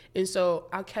answer. And so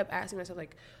I kept asking myself,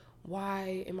 like,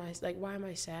 why am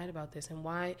I sad about this? And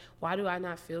why do I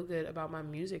not feel good about my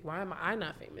music? Why am I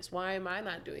not famous? Why am I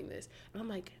not doing this? And I'm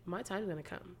like, my time's gonna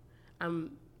come.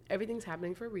 Everything's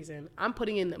happening for a reason. I'm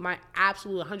putting in my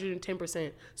absolute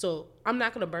 110%. So I'm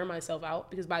not gonna burn myself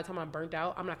out, because by the time I'm burnt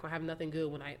out, I'm not gonna have nothing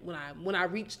good when I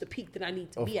reach the peak that I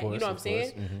need to be at. You know what I'm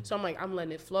saying? Mm-hmm. So I'm like, I'm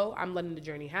letting it flow. I'm letting the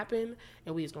journey happen,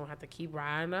 and we just gonna have to keep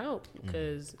riding out,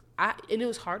 because and it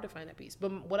was hard to find that peace.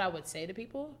 But what I would say to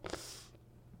people,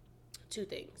 2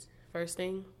 things. First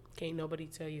thing, can't nobody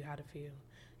tell you how to feel.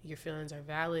 Your feelings are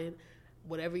valid.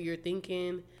 Whatever you're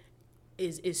thinking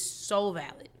is so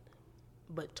valid.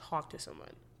 But talk to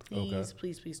someone.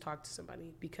 Please talk to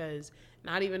somebody, because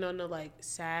not even on the, like,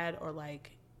 sad or,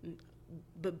 like,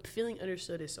 but feeling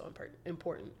understood is so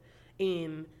important.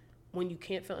 And when you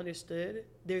can't feel understood,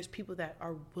 there's people that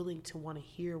are willing to want to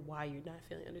hear why you're not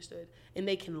feeling understood, and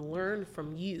they can learn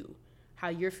from you how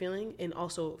you're feeling and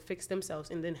also fix themselves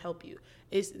and then help you.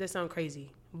 That sounds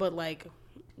crazy, but, like,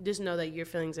 just know that your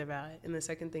feelings are valid. And the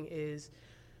second thing is,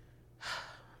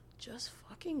 just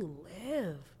fucking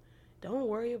live. Don't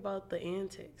worry about the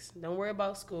antics. Don't worry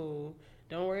about school.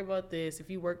 Don't worry about this.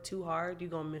 If you work too hard, you're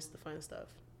going to miss the fun stuff.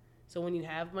 So when you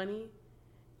have money,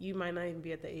 you might not even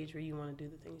be at the age where you want to do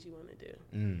the things you want to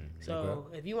do. So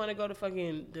if you want to go to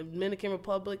fucking Dominican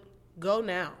Republic, go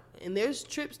now. And there's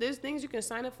things you can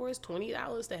sign up for. It's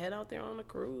 $20 to head out there on a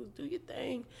cruise. Do your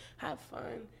thing. Have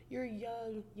fun. You're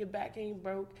young. Your back ain't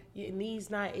broke. Your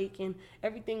knees not aching.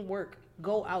 Everything work.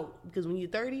 Go out. Because when you're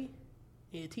 30,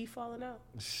 your teeth falling out.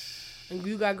 And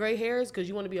you got gray hairs because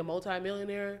you want to be a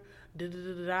multi-millionaire.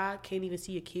 Can't even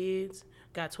see your kids.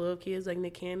 Got 12 kids like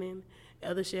Nick Cannon.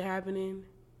 Other shit happening.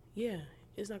 Yeah,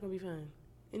 it's not going to be fun.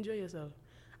 Enjoy yourself.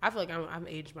 I feel like I'm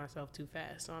aged myself too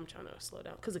fast, so I'm trying to slow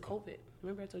down because of COVID.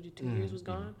 Remember I told you 2 years was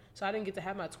gone, so I didn't get to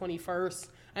have my 21st.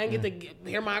 I didn't get to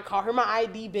hear my car, hear my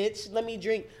ID, bitch. Let me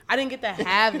drink. I didn't get to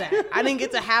have that. I didn't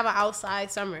get to have an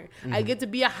outside summer. I get to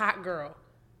be a hot girl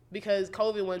because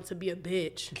COVID wanted to be a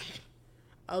bitch,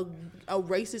 a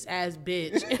racist ass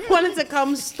bitch, and wanted to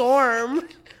come storm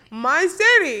my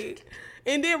city.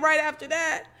 And then right after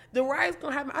that, the riot's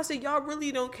gonna happen. I said, y'all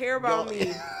really don't care about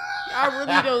me. Y'all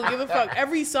really don't give a fuck.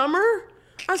 Every summer,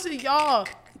 I said, y'all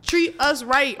treat us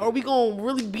right or we gonna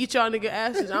really beat y'all nigga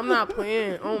asses. I'm not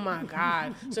playing. Oh my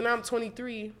God. So now I'm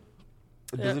 23.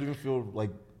 Does it even feel like,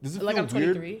 does it Like feel I'm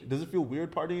 23? weird? Does it feel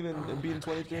weird partying and being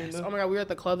 23? Yes. Oh my God, we were at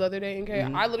the club the other day in K.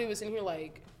 I literally was sitting here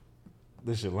like,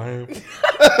 This shit lame. I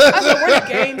said, where the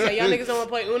games at? Y'all niggas don't wanna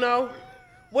play Uno?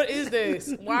 What is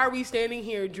this? Why are we standing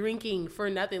here drinking for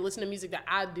nothing? Listen to music that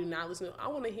I do not listen to. I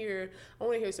want to hear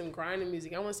some grinding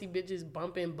music. I want to see bitches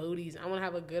bumping booties. I want to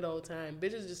have a good old time.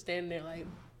 Bitches just standing there like,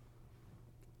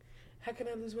 how can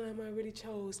I lose when I already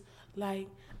chose? Like,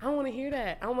 I want to hear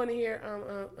that. I want to hear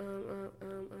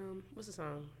what's the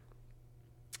song?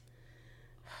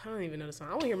 I don't even know the song.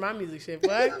 I want to hear my music shit.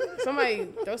 What? Somebody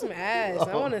throw some ass.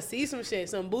 I want to see some shit.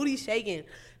 Some booty shaking.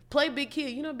 Play Big Kia.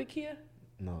 You know Big Kia?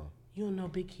 No. You don't know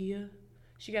Big Kia?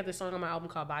 She got this song on my album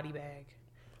called Body Bag.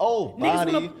 Oh,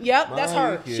 Body. Yep, that's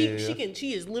her. Yeah.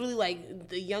 She is literally like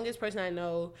the youngest person I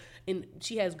know, and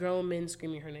she has grown men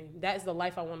screaming her name. That is the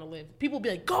life I want to live. People be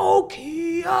like, "Go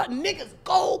Kia, niggas,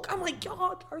 go!" I'm like,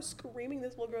 y'all are screaming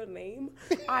this little girl's name.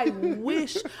 I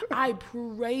wish, I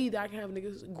pray that I can have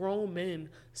niggas, grown men,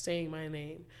 saying my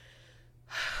name.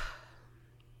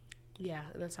 Yeah,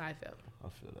 that's how I feel. I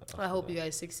feel that. I hope you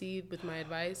guys succeed with my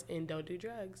advice and don't do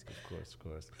drugs. Of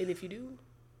course. And if you do,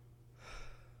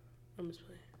 I'm just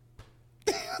playing.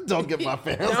 Don't get my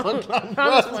fans. I'm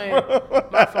just playing.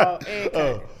 My fault.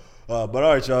 Okay. But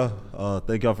all right, y'all.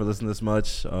 Thank y'all for listening this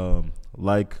much.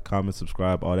 Like, comment,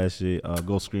 subscribe, all that shit.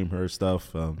 Go scream her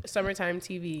stuff. Summertime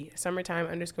TV.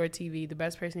 Summertime_TV. The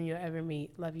best person you'll ever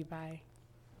meet. Love you. Bye.